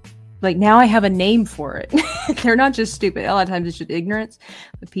stupid. Like, now I have a name for it. They're not just stupid. A lot of times it's just ignorance,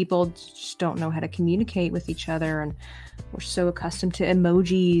 but people just don't know how to communicate with each other. And we're so accustomed to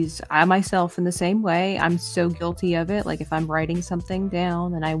emojis. I myself in the same way, I'm so guilty of it. Like if I'm writing something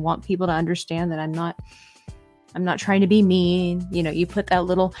down and I want people to understand that I'm not trying to be mean, you know, you put that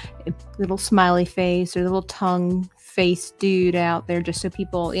little smiley face or the little tongue face dude out there just so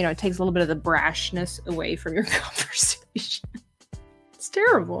people, you know, it takes a little bit of the brashness away from your conversation. It's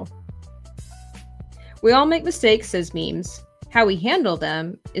terrible. We all make mistakes, says Memes. How we handle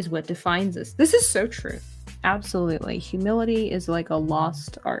them is what defines us. This is so true. Absolutely. Humility is like a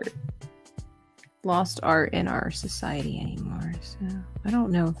lost art. Lost art in our society anymore. So I don't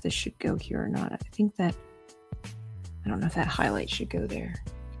know if this should go here or not. I don't know if that highlight should go there.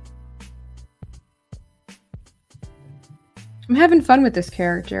 I'm having fun with this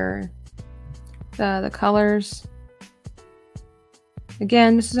character. The colors.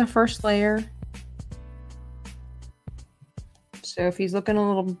 Again, this is our first layer. So if he's looking a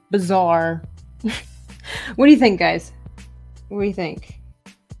little bizarre. What do you think, guys? What do you think?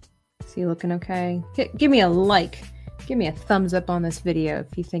 Is he looking okay? Give me a like. Give me a thumbs up on this video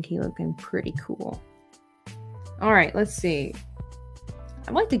if you think he's looking pretty cool. All right, let's see.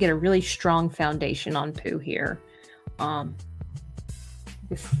 I'd like to get a really strong foundation on Pooh here.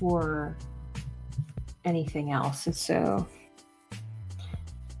 Before anything else. And so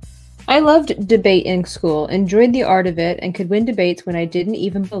I loved debate in school, enjoyed the art of it, and could win debates when I didn't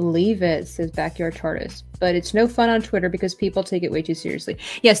even believe it, says Backyard Tortoise. But it's no fun on Twitter because people take it way too seriously.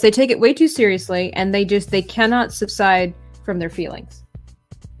 Yes, they take it way too seriously, and they cannot subside from their feelings.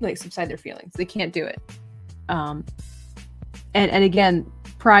 Like, subside their feelings. They can't do it. And again,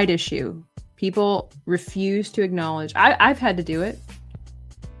 pride issue. People refuse to acknowledge. I've had to do it.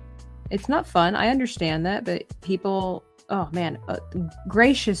 It's not fun. I understand that, but people... Oh man,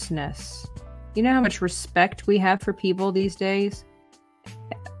 graciousness. You know how much respect we have for people these days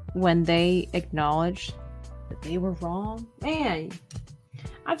when they acknowledge that they were wrong? Man,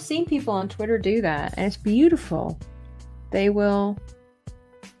 I've seen people on Twitter do that, and it's beautiful. They will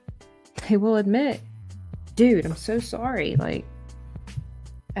admit, dude, I'm so sorry. Like,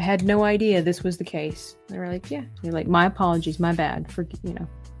 I had no idea this was the case. They were like, yeah. You're like, my apologies, my bad.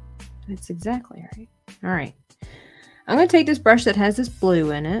 It's exactly right. All right. I'm going to take this brush that has this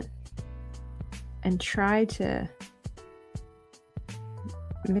blue in it and try to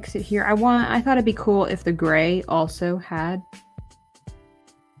mix it here. I thought it'd be cool if the gray also had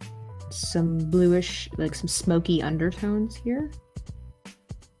some bluish, like some smoky undertones here.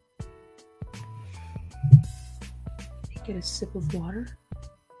 Get a sip of water.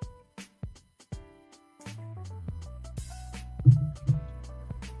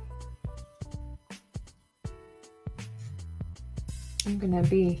 I'm gonna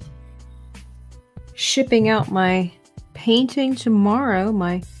be shipping out my painting tomorrow,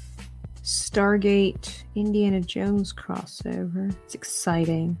 my Stargate Indiana Jones crossover. It's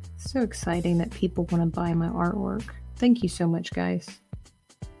exciting. It's so exciting that people want to buy my artwork. Thank you so much, guys.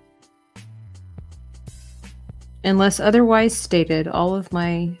 Unless otherwise stated, all of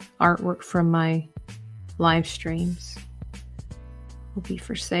my artwork from my live streams will be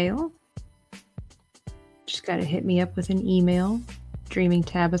for sale. Just got to hit me up with an email,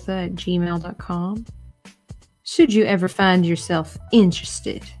 dreamingtabitha@gmail.com. Should you ever find yourself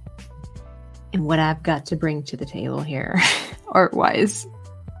interested in what I've got to bring to the table here, art-wise.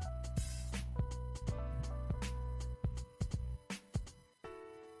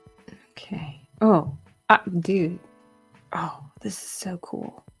 Okay. Oh, dude. Oh, this is so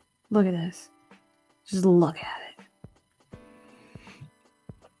cool. Look at this. Just look at it.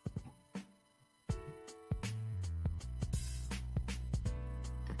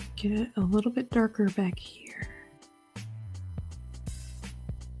 Get it a little bit darker back here.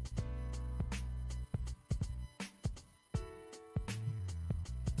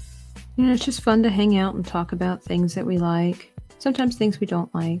 You know, it's just fun to hang out and talk about things that we like. Sometimes things we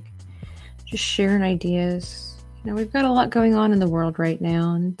don't like. Just sharing ideas. You know, we've got a lot going on in the world right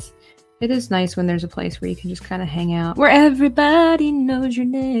now, and it is nice when there's a place where you can just kind of hang out, where everybody knows your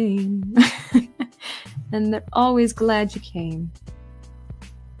name. And they're always glad you came.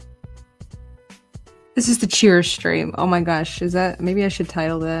 This is the Cheers stream. Oh my gosh, is that, maybe I should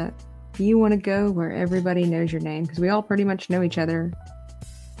title that. You want to go where everybody knows your name, because we all pretty much know each other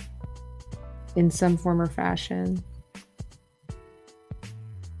in some form or fashion.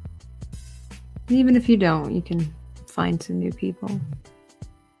 Even if you don't, you can find some new people.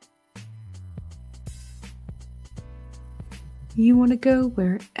 You want to go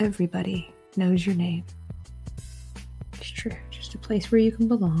where everybody knows your name. It's true. Just a place where you can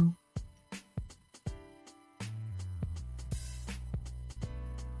belong.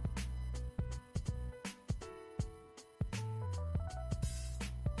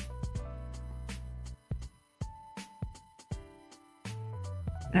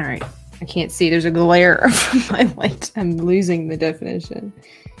 All right. I can't see. There's a glare from my light. I'm losing the definition.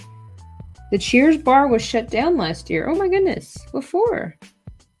 The Cheers bar was shut down last year. Oh my goodness. What for?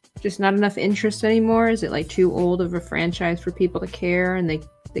 Just not enough interest anymore? Is it like too old of a franchise for people to care and they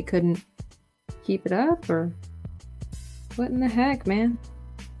couldn't keep it up? Or what in the heck, man?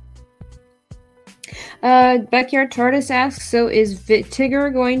 Backyard TARDIS asks, so is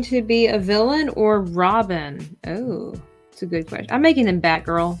Tigger going to be a villain or Robin? Oh, it's a good question. I'm making him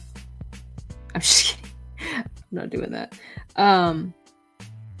Batgirl. I'm just kidding. I'm not doing that.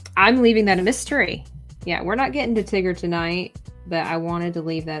 I'm leaving that a mystery. Yeah, we're not getting to Tigger tonight, but I wanted to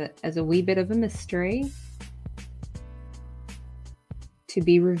leave that as a wee bit of a mystery. To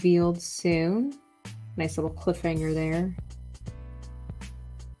be revealed soon. Nice little cliffhanger there.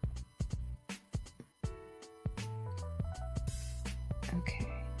 Okay.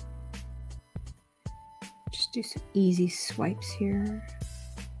 Just do some easy swipes here.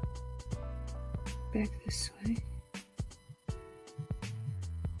 Back this way.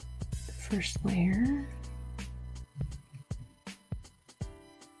 The first layer.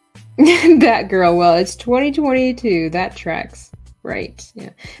 Batgirl, well, it's 2022. That tracks. Right. Yeah.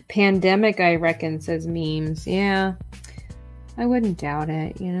 Pandemic, I reckon, says memes. Yeah. I wouldn't doubt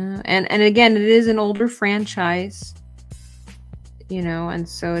it, you know. And again, it is an older franchise. You know, and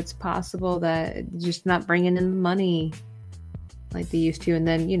so it's possible that just not bringing in the money like they used to, and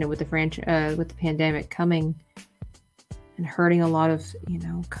then, you know, with the pandemic coming and hurting a lot of, you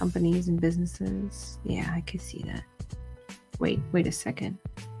know, companies and businesses. Yeah, I could see that. Wait a second.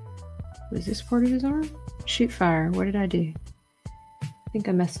 Was this part of his arm? Shoot fire. What did I do? I think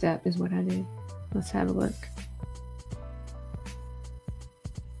I messed up is what I did. Let's have a look.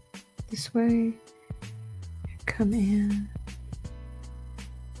 This way. Come in.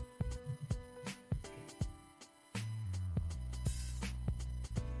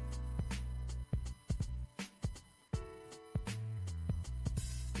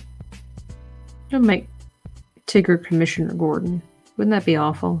 I'll make Tigger Commissioner Gordon. Wouldn't that be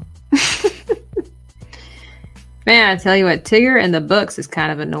awful? Man, I tell you what, Tigger in the books is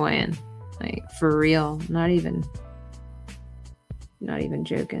kind of annoying. Like, for real. Not even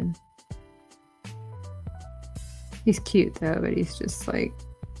joking. He's cute though, but he's just like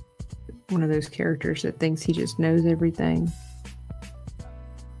one of those characters that thinks he just knows everything.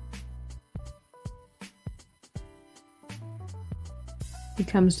 He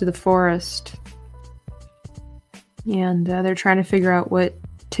comes to the forest. And they're trying to figure out what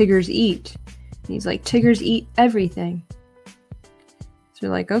Tiggers eat. And he's like, Tiggers eat everything. So they're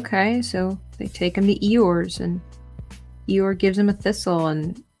like, okay. So they take him to Eeyore's, and Eeyore gives him a thistle,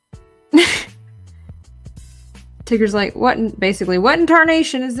 and Tigger's like, basically, what in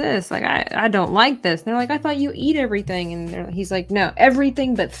tarnation is this? Like, I don't like this. And they're like, I thought you eat everything. And he's like, no,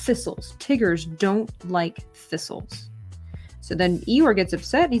 everything but thistles. Tiggers don't like thistles. So then Eeyore gets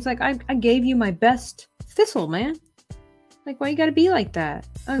upset. And he's like, I gave you my best thistle, man. Like, why you gotta be like that?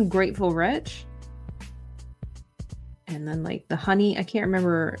 Ungrateful wretch. And then, like, the honey, I can't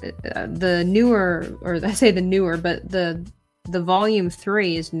remember the newer, or I say the newer, but the volume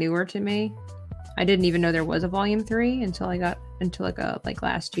 3 is newer to me. I didn't even know there was a volume 3 until I got into like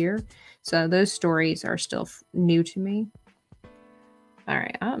last year. So those stories are still new to me. All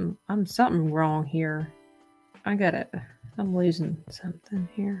right, I'm something wrong here. I'm losing something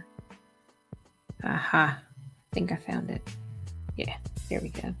here. Aha, I think I found it. Yeah, there we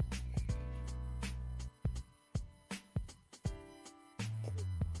go.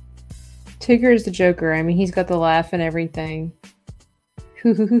 Tigger is the Joker. I mean, he's got the laugh and everything.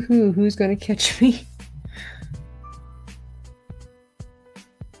 Who's gonna catch me?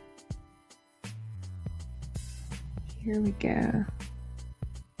 Here we go.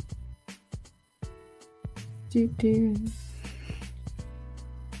 Do.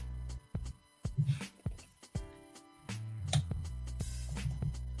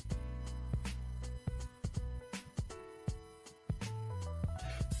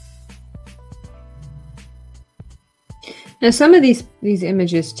 Now, some of these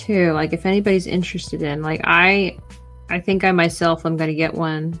images too, like if anybody's interested in, like I think I myself am going to get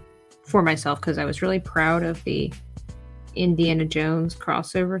one for myself because I was really proud of the Indiana Jones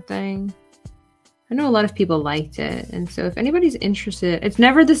crossover thing. I know a lot of people liked it, and so if anybody's interested, it's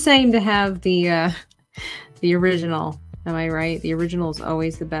never the same to have the original. Am I right? The original is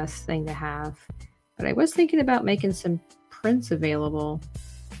always the best thing to have. But I was thinking about making some prints available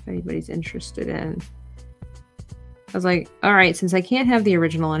if anybody's interested in. I was like, all right, since I can't have the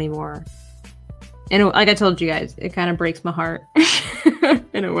original anymore, and like I told you guys, it kind of breaks my heart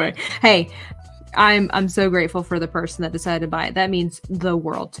in a way. Hey, I'm so grateful for the person that decided to buy it. That means the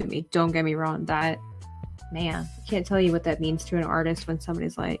world to me. Don't get me wrong. That, man, I can't tell you what that means to an artist when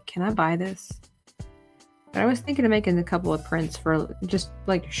somebody's like, can I buy this? But I was thinking of making a couple of prints for just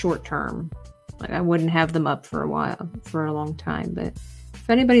like short term. Like I wouldn't have them up for a long time, but if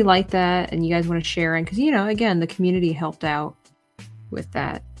anybody liked that and you guys want to share in, because, you know, again, the community helped out with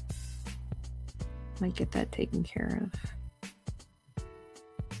that. Might get that taken care of.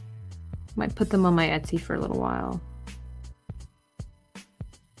 Might put them on my Etsy for a little while.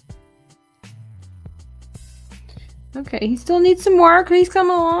 Okay, he still needs some work. He's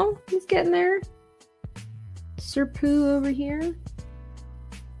coming along. He's getting there. Sir Pooh over here.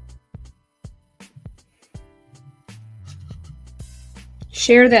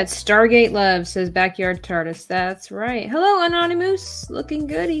 Share that Stargate love, says Backyard TARDIS. That's right. Hello, Anonymous. Looking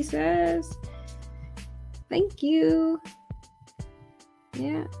good, he says. Thank you.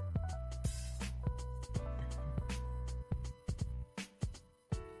 Yeah.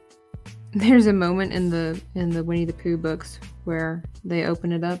 There's a moment in the Winnie the Pooh books where they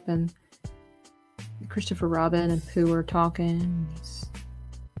open it up and Christopher Robin and Pooh are talking.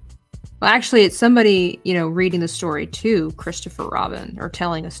 Well, actually, it's somebody, you know, reading the story to Christopher Robin or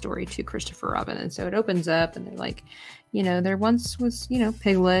telling a story to Christopher Robin. And so it opens up and they're like, you know, there once was, you know,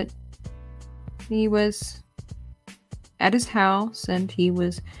 Piglet. He was at his house and he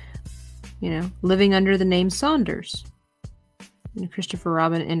was, you know, living under the name Saunders. And Christopher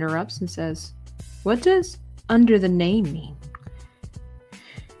Robin interrupts and says, what does under the name mean?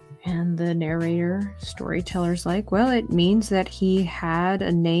 And the narrator, storyteller's like, well, it means that he had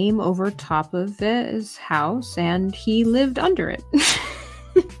a name over top of his house and he lived under it.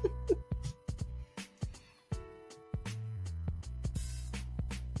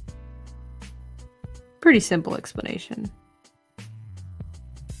 Pretty simple explanation.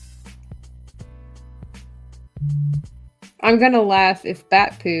 I'm gonna laugh if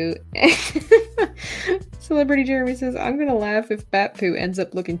Bat Pooh... Celebrity Jeremy says, I'm gonna laugh if Bat Pooh ends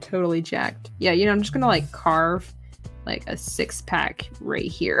up looking totally jacked. Yeah, you know, I'm just gonna like carve like a 6-pack right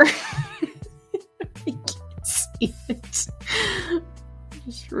here. You can't see it.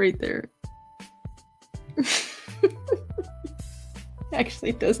 Just right there. Actually,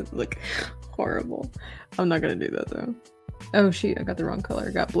 it doesn't look horrible. I'm not gonna do that though. Oh shoot, I got the wrong color.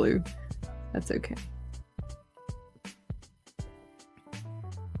 I got blue. That's okay.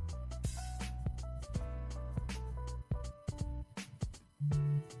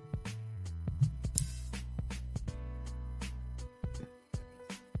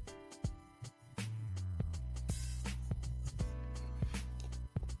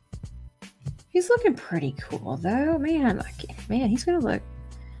 He's looking pretty cool though, man. Man, he's gonna look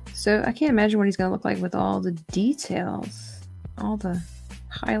So I can't imagine what he's going to look like with all the details, all the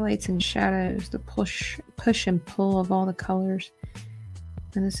highlights and shadows, the push and pull of all the colors.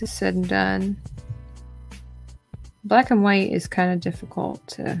 When this is said and done, black and white is kind of difficult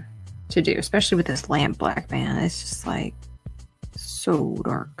to do, especially with this lamp black, man. It's just like so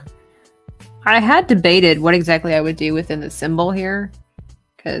dark. I had debated what exactly I would do within the symbol here,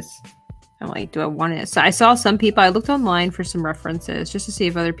 because I'm like, do I want it? So I saw some people, I looked online for some references just to see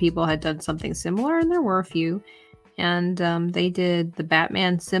if other people had done something similar, and there were a few. And they did the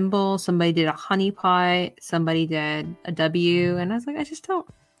Batman symbol, somebody did a honey pot, somebody did a W, and I was like, I just don't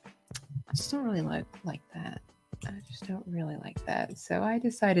really like that. I just don't really like that. So I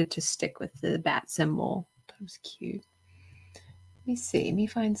decided to stick with the bat symbol. That was cute. Let me see. Let me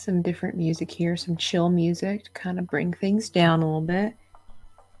find some different music here, some chill music to kind of bring things down a little bit.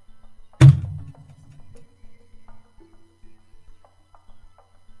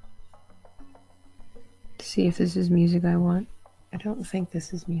 See if this is music I want. I don't think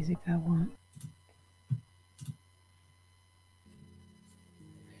this is music I want.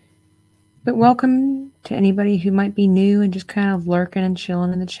 But welcome to anybody who might be new and just kind of lurking and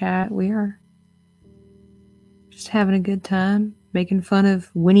chilling in the chat. We are just having a good time, making fun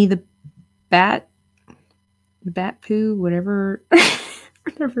of Winnie the Bat, Pooh, whatever,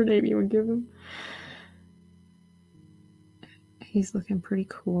 whatever name you would give him. He's looking pretty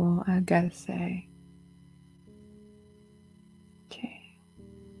cool, I gotta say. Okay.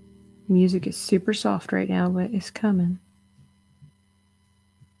 Music is super soft right now, but it's coming.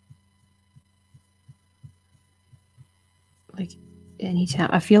 Like anytime,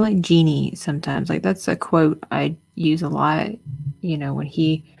 I feel like Genie sometimes. Like that's a quote I use a lot, you know, when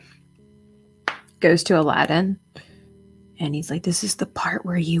he goes to Aladdin and he's like, this is the part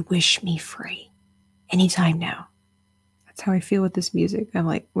where you wish me free. Anytime now. That's how I feel with this music. I'm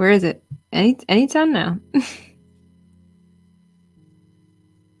like, where is it? Anytime now.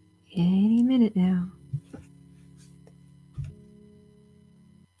 Any minute now.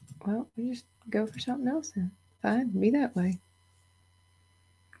 Well, we just go for something else then. Fine, be that way.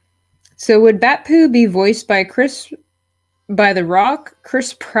 So would Bat Pooh be voiced by The Rock,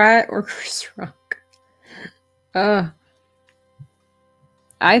 Chris Pratt, or Chris Rock? I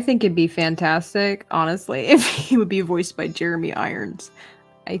think it'd be fantastic, honestly, if he would be voiced by Jeremy Irons.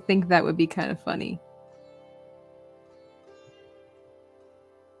 I think that would be kind of funny.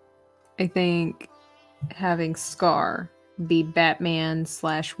 I think having Scar be Batman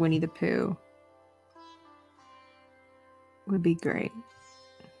 / Winnie the Pooh would be great.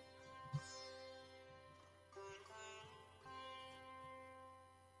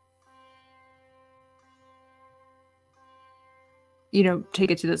 You know,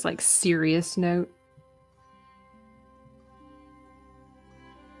 take it to this like serious note.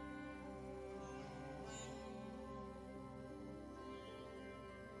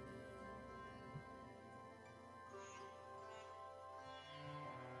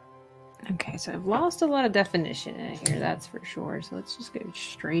 Okay, so I've lost a lot of definition in here, that's for sure. So let's just go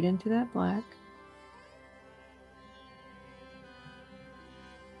straight into that black.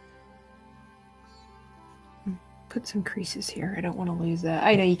 Put some creases here. I don't want to lose that.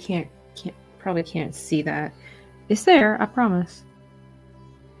 I know you probably can't see that. It's there, I promise.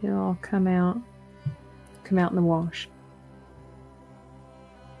 It'll all come out in the wash.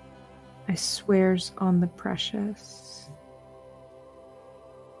 I swears on the precious.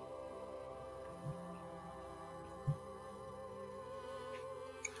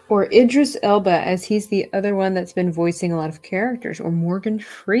 Or Idris Elba, as he's the other one that's been voicing a lot of characters. Or Morgan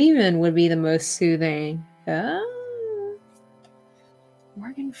Freeman would be the most soothing. Oh.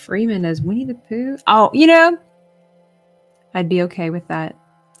 Morgan Freeman as Winnie the Pooh. Oh, you know, I'd be okay with that.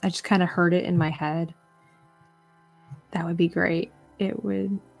 I just kind of heard it in my head. That would be great. It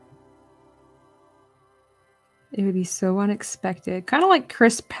would be so unexpected. Kind of like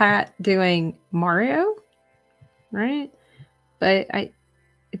Chris Pratt doing Mario, right? But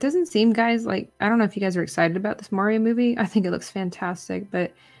it doesn't seem, guys, like, I don't know if you guys are excited about this Mario movie. I think it looks fantastic,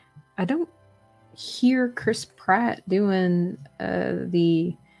 but I don't hear Chris Pratt doing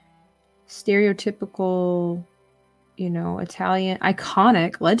the stereotypical, you know, Italian,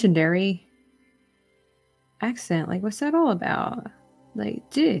 iconic, legendary accent. Like, what's that all about? Like,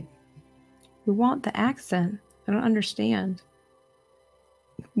 dude, we want the accent. I don't understand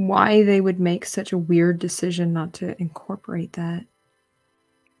why they would make such a weird decision not to incorporate that.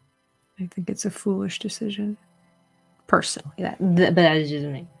 I think it's a foolish decision. Personally, but that is just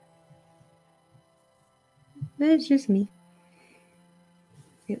me. That's just me.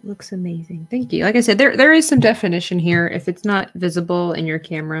 It looks amazing. Thank you. Like I said, there is some definition here. If it's not visible in your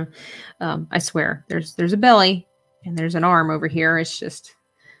camera, I swear, there's a belly and there's an arm over here. It's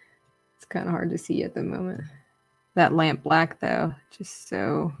kind of hard to see at the moment. That lamp black, though, just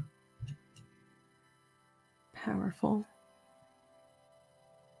so powerful.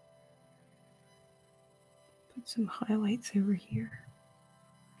 Put some highlights over here.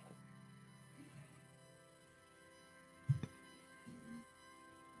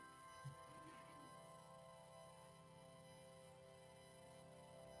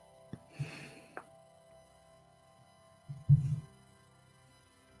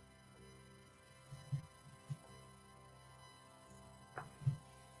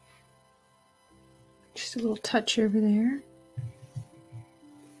 Just a little touch over there.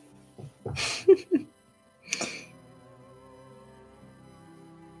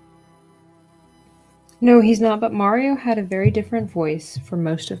 No, he's not, but Mario had a very different voice for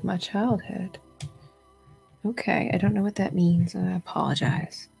most of my childhood. Okay, I don't know what that means. I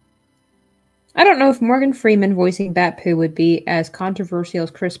apologize. I don't know if Morgan Freeman voicing Pooh would be as controversial as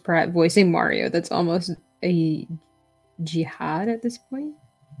Chris Pratt voicing Mario. That's almost a jihad at this point.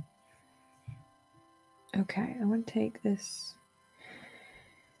 Okay, I want to take this.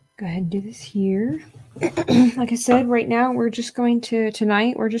 Go ahead and do this here. Like I said, right now we're just going to,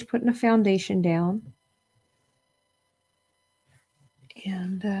 tonight, we're just putting a foundation down.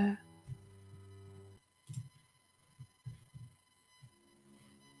 And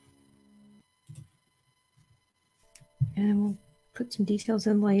we'll put some details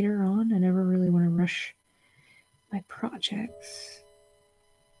in later on. I never really want to rush my projects.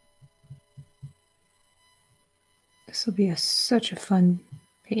 This will be such a fun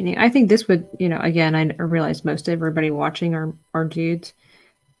painting. I think this would, you know, again, I realize most of everybody watching are dudes,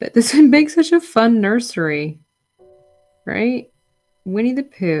 but this would make such a fun nursery, right? Winnie the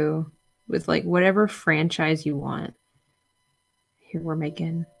Pooh with like whatever franchise you want. Here we're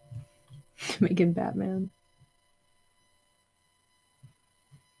making Batman.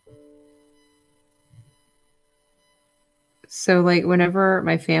 So like whenever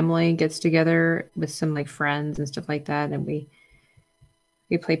my family gets together with some like friends and stuff like that, and we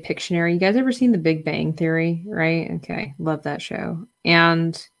play Pictionary. You guys ever seen The Big Bang Theory? Right? Okay, love that show.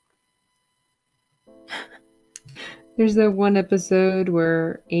 And there's the one episode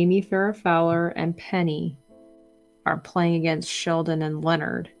where Amy Farrah Fowler and Penny are playing against Sheldon and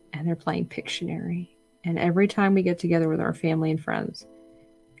Leonard, and they're playing Pictionary. And every time we get together with our family and friends,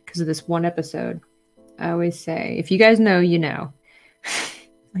 because of this one episode, I always say, if you guys know, you know.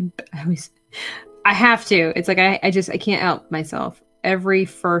 I have to. It's like I can't help myself. Every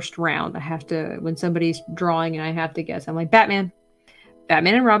first round, I have to, when somebody's drawing and I have to guess, I'm like, Batman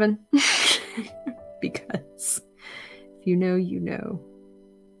and Robin. Because if you know, you know.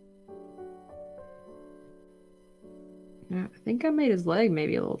 I think I made his leg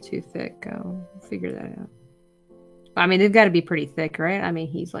maybe a little too thick. We'll figure that out. I mean, they've got to be pretty thick, right? I mean,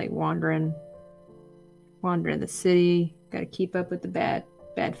 he's like wandering the city. Got to keep up with the bad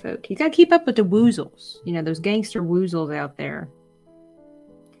folk. He's got to keep up with the woozles. You know, those gangster woozles out there.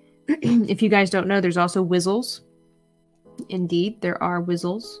 If you guys don't know, there's also Wizzles. Indeed, there are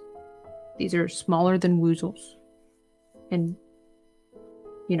Wizzles. These are smaller than woozles. And,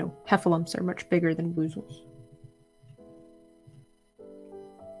 you know, heffalumps are much bigger than woozles.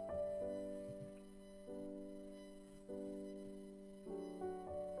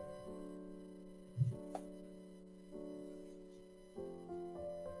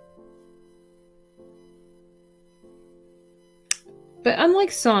 But unlike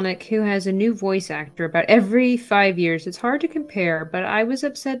Sonic, who has a new voice actor about every 5 years, it's hard to compare, but I was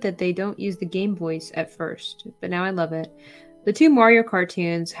upset that they don't use the game voice at first, but now I love it. The two Mario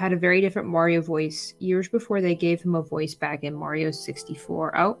cartoons had a very different Mario voice years before they gave him a voice back in Mario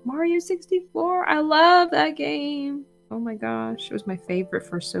 64. Oh, Mario 64! I love that game! Oh my gosh, it was my favorite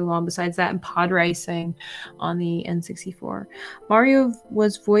for so long, besides that and pod racing on the N64. Mario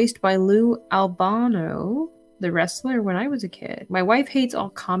was voiced by Lou Albano, the wrestler, when I was a kid. My wife hates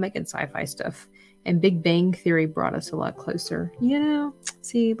all comic and sci-fi stuff, and Big Bang Theory brought us a lot closer. You know,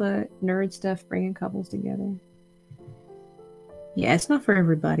 see, the nerd stuff bringing couples together. Yeah, it's not for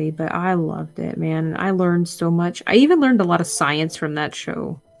everybody, but I loved it, man. I learned so much. I even learned a lot of science from that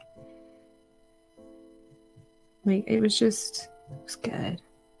show. Like, it was good.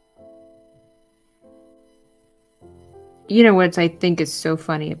 You know what I think is so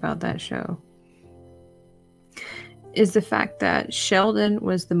funny about that show? Is the fact that Sheldon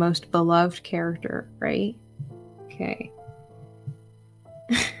was the most beloved character, right? Okay.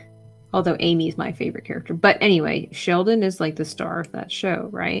 Although Amy's my favorite character. But anyway, Sheldon is like the star of that show,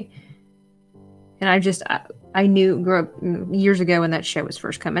 right? And I grew up years ago when that show was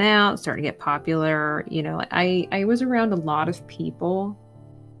first coming out, started to get popular. You know, I was around a lot of people.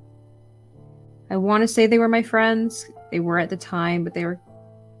 I want to say they were my friends. They were at the time, but they were,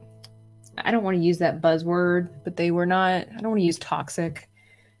 I don't want to use that buzzword, but they were not, I don't want to use toxic.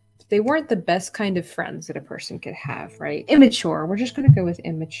 They weren't the best kind of friends that a person could have, right? Immature. We're just going to go with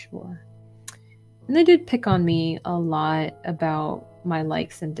immature. And they did pick on me a lot about my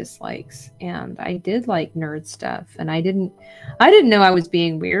likes and dislikes. And I did like nerd stuff. And I didn't know I was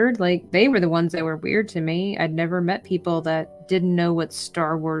being weird. Like, they were the ones that were weird to me. I'd never met people that didn't know what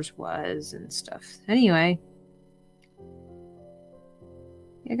Star Wars was and stuff. Anyway,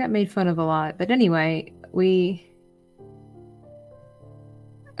 I got made fun of a lot. But anyway,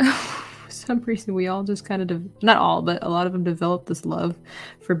 for some reason, we all just kind of, not all, but a lot of them developed this love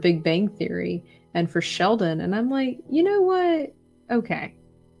for Big Bang Theory and for Sheldon. And I'm like, you know what? Okay.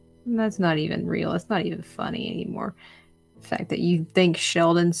 That's not even real. It's not even funny anymore. The fact that you think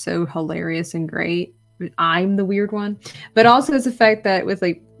Sheldon's so hilarious and great. I'm the weird one. But also it's the fact that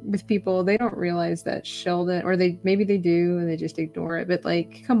with people, they don't realize that Sheldon, or maybe they do and they just ignore it. But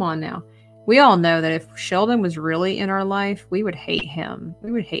like, come on now. We all know that if Sheldon was really in our life, we would hate him.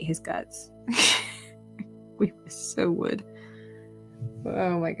 We would hate his guts. We so would.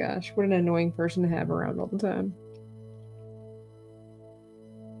 Oh my gosh, what an annoying person to have around all the time.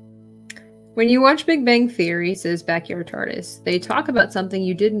 When you watch Big Bang Theory, says Backyard TARDIS, they talk about something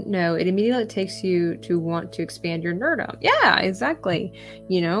you didn't know. It immediately takes you to want to expand your nerdom. Yeah, exactly.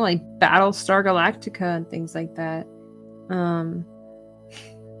 You know, like Battlestar Galactica and things like that.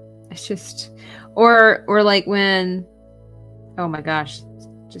 It's just, or like when, oh my gosh, it's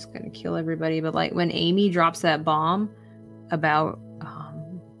just gonna kill everybody. But like when Amy drops that bomb about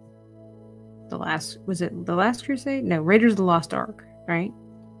was it the Last Crusade? No, Raiders of the Lost Ark, right?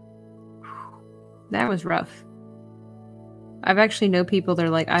 That was rough. I've actually know people that are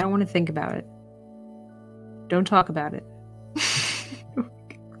like, I don't want to think about it. Don't talk about it.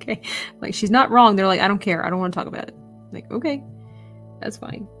 Okay. Like, she's not wrong. They're like, I don't care. I don't want to talk about it. Like, okay, that's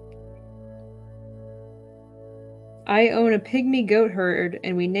fine. I own a pygmy goat herd,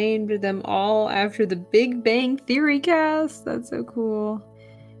 and we named them all after the Big Bang Theory cast. That's so cool.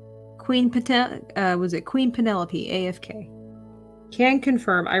 Queen Penelope, AFK. Can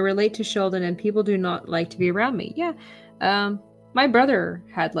confirm, I relate to Sheldon, and people do not like to be around me. Yeah. My brother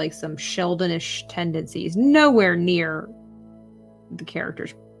had like some Sheldonish tendencies. Nowhere near the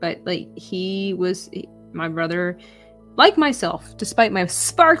characters, but like my brother, like myself, despite my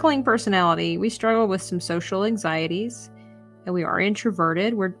sparkling personality, we struggle with some social anxieties, and we are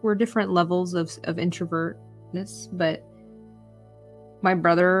introverted. We're different levels of introvertness, but my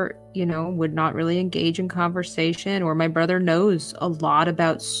brother, you know, would not really engage in conversation, or my brother knows a lot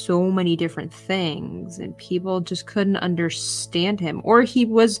about so many different things, and people just couldn't understand him. Or he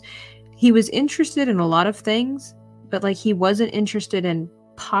was interested in a lot of things, but like he wasn't interested in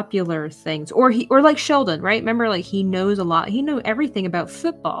popular things. Or like Sheldon, right? Remember, like he knows a lot. He knew everything about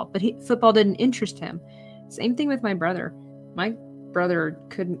football, but football didn't interest him. Same thing with my brother. My brother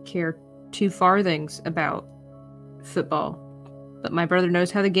couldn't care two farthings about football. But my brother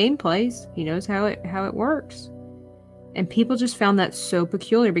knows how the game plays. He knows how it works. And people just found that so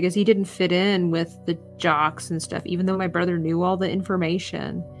peculiar because he didn't fit in with the jocks and stuff, even though my brother knew all the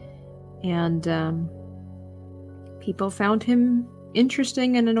information. And people found him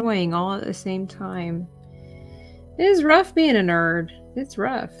interesting and annoying all at the same time. It is rough being a nerd. It's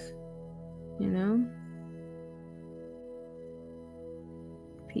rough. You know?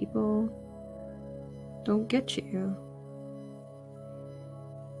 People don't get you.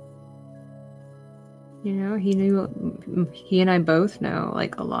 You know, he and I both know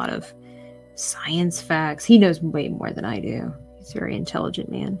like a lot of science facts. He knows way more than I do. He's a very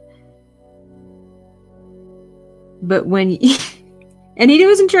intelligent man. But and he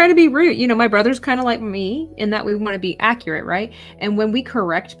wasn't trying to be rude. You know, my brother's kind of like me in that we want to be accurate, right? And when we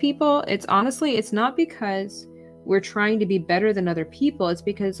correct people, it's not because we're trying to be better than other people. It's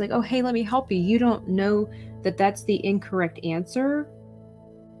because like, oh, hey, let me help you. You don't know that that's the incorrect answer.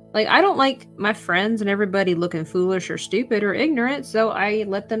 Like, I don't like my friends and everybody looking foolish or stupid or ignorant, so I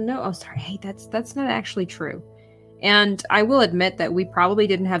let them know, oh, sorry, hey, that's not actually true. And I will admit that we probably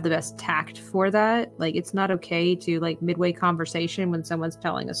didn't have the best tact for that. Like, it's not okay to, like, midway conversation when someone's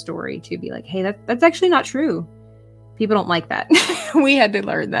telling a story to be like, hey, that's actually not true. People don't like that. We had to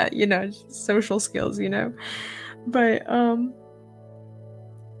learn that, you know, social skills, you know. But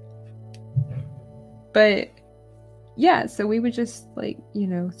yeah, so we would just like, you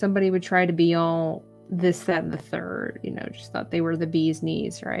know, somebody would try to be all this, that, and the third, you know, just thought they were the bee's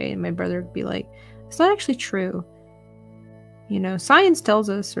knees, right? And my brother would be like, it's not actually true. You know, science tells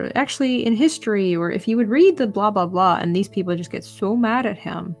us, or actually in history, or if you would read the blah, blah, blah, and these people just get so mad at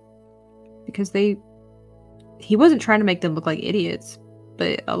him because he wasn't trying to make them look like idiots,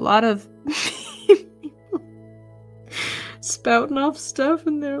 but a lot of people spouting off stuff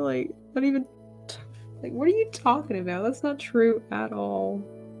and they're like, not even, like, what are you talking about? That's not true at all.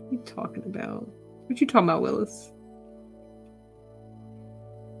 What are you talking about? What you talking about, Willis?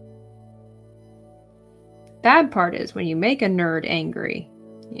 Bad part is when you make a nerd angry,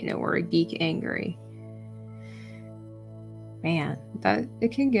 you know, or a geek angry, man, that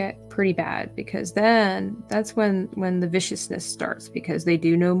it can get pretty bad, because then that's when the viciousness starts, because they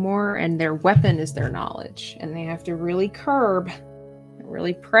do know more and their weapon is their knowledge, and they have to really curb,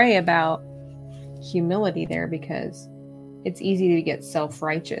 really pray about humility there, because it's easy to get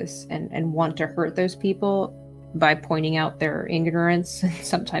self-righteous and want to hurt those people by pointing out their ignorance and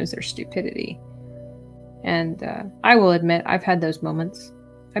sometimes their stupidity. And I will admit, I've had those moments.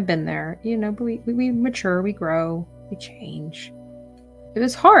 I've been there, you know, but we mature, we grow, we change. It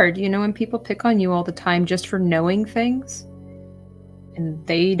was hard, you know, when people pick on you all the time just for knowing things and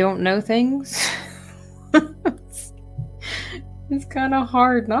they don't know things. It's kind of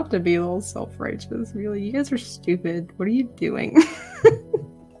hard not to be a little self-righteous. Really, you guys are stupid. What are you doing?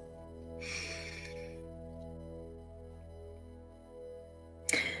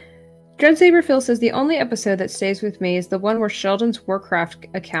 Dread Saberfield says, the only episode that stays with me is the one where Sheldon's Warcraft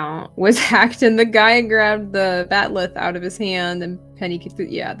account was hacked and the guy grabbed the batleth out of his hand and Penny kicked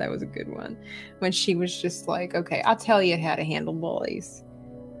it. Yeah, that was a good one. When she was just like, okay, I'll tell you how to handle bullies.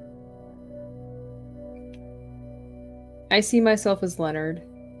 I see myself as Leonard.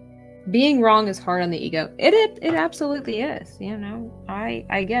 Being wrong is hard on the ego. It absolutely is. You know,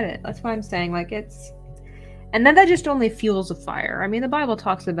 I get it. That's why I'm saying, like, it's... And then that just only fuels a fire. I mean, the Bible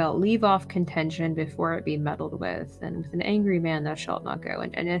talks about leave off contention before it be meddled with, and with an angry man thou shalt not go,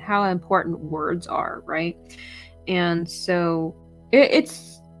 and how important words are, right? And so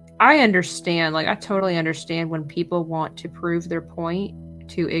it's, I understand, like, I totally understand when people want to prove their point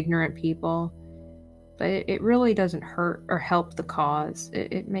to ignorant people, but it really doesn't hurt or help the cause.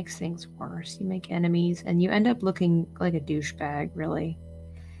 It makes things worse. You make enemies, and you end up looking like a douchebag, really.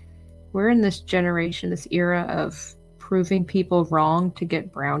 We're in this generation, this era of proving people wrong to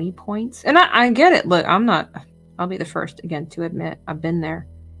get brownie points. And I get it. Look, I'll be the first again to admit I've been there.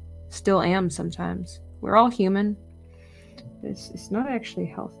 Still am sometimes. We're all human. It's not actually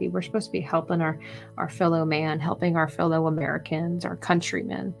healthy. We're supposed to be helping our fellow man, helping our fellow Americans, our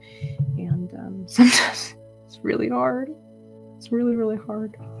countrymen. And sometimes it's really hard. It's really, really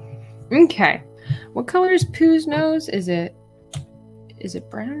hard. Okay. What color is Pooh's nose? Is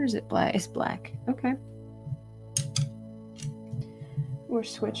it brown or is it black? It's black. Okay. We're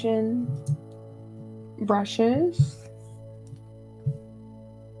switching brushes.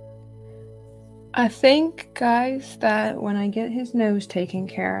 I think, guys, that when I get his nose taken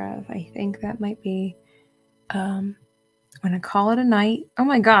care of, I think that might be when I call it a night. Oh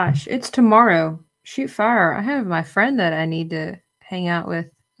my gosh, it's tomorrow. Shoot fire. I have my friend that I need to hang out with.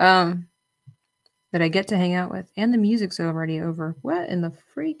 That I get to hang out with, and the music's already over. What in the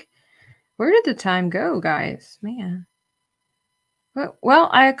freak? Where did the time go, guys? Man. Well,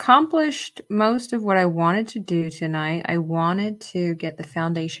 I accomplished most of what I wanted to do tonight. I wanted to get the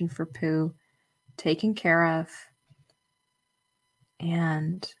foundation for Pooh taken care of.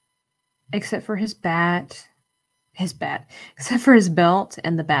 And except for his bat, except for his belt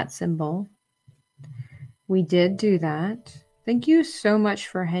and the bat symbol, we did do that. Thank you so much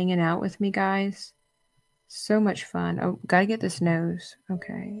for hanging out with me, guys. So much fun. Oh, gotta get this nose.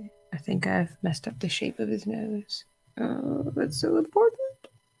 Okay. I think I've messed up the shape of his nose. Oh, that's so important.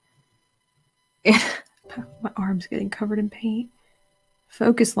 My arm's getting covered in paint.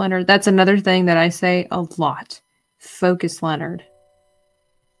 Focus, Leonard. That's another thing that I say a lot. Focus, Leonard.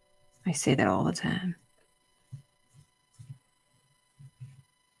 I say that all the time.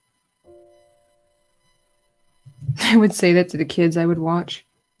 I would say that to the kids I would watch.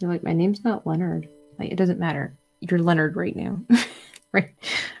 They're like, my name's not Leonard. Like, it doesn't matter. You're Leonard right now. right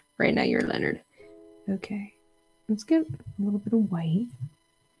now you're Leonard. Okay. Let's get a little bit of white.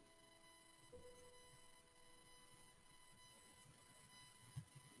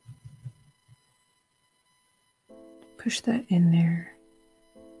 Push that in there.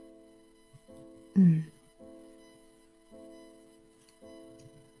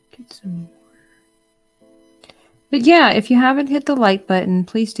 Get some more. But yeah, if you haven't hit the like button,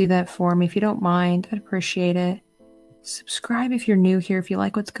 please do that for me. If you don't mind, I'd appreciate it. Subscribe if you're new here, if you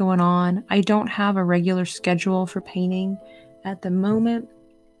like what's going on. I don't have a regular schedule for painting at the moment.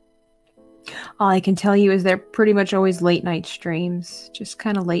 All I can tell you is they're pretty much always late night streams, just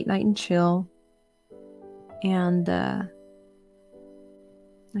kind of late night and chill. And I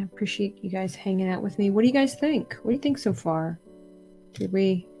appreciate you guys hanging out with me. What do you guys think? What do you think so far? Did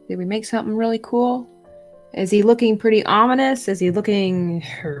we make something really cool? Is he looking pretty ominous? Is he looking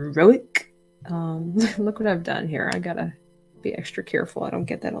heroic? Look what I've done here. I gotta be extra careful I don't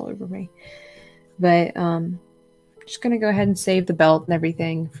get that all over me. But just gonna go ahead and save the belt and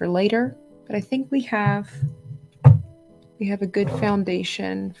everything for later. But I think we have a good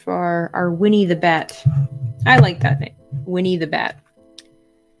foundation for our Winnie the Bat. I like that name, Winnie the Bat.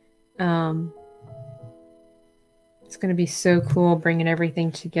 It's gonna be so cool bringing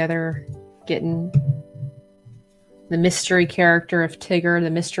everything together, getting the mystery character of Tigger, the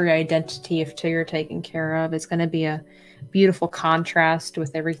mystery identity of Tigger taken care of. It's going to be a beautiful contrast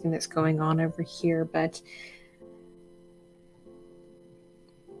with everything that's going on over here. But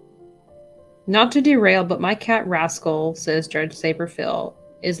not to derail, but my cat Rascal, says Judge Saberfill,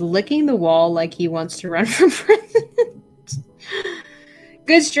 is licking the wall like he wants to run for president.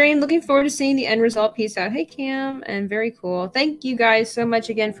 Good stream. Looking forward to seeing the end result. Peace out. Hey, Cam. And very cool. Thank you guys so much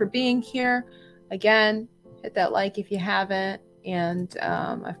again for being here. Again, hit that like if you haven't. And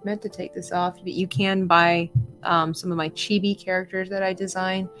I've meant to take this off, but you can buy some of my chibi characters that I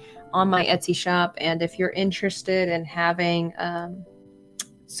design on my Etsy shop. And if you're interested in having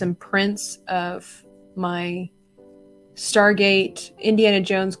some prints of my Stargate Indiana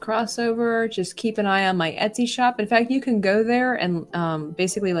Jones crossover, just keep an eye on my Etsy shop. In fact, you can go there and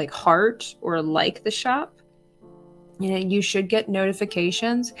basically like heart or like the shop. You should get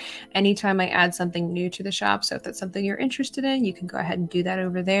notifications anytime I add something new to the shop. So if that's something you're interested in, you can go ahead and do that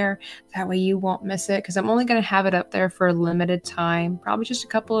over there. That way you won't miss it, because I'm only going to have it up there for a limited time, probably just a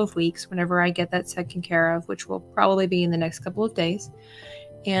couple of weeks whenever I get that taken care of, which will probably be in the next couple of days.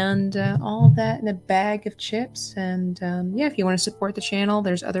 And all of that in a bag of chips. And yeah, if you want to support the channel,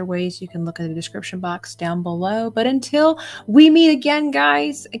 there's other ways. You can look in the description box down below. But until we meet again,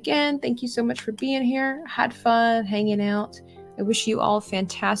 guys, again, thank you so much for being here. Had fun hanging out. I wish you all a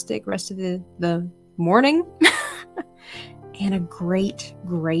fantastic rest of the morning and a great,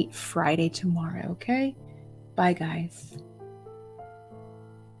 great Friday tomorrow. Okay? Bye, guys.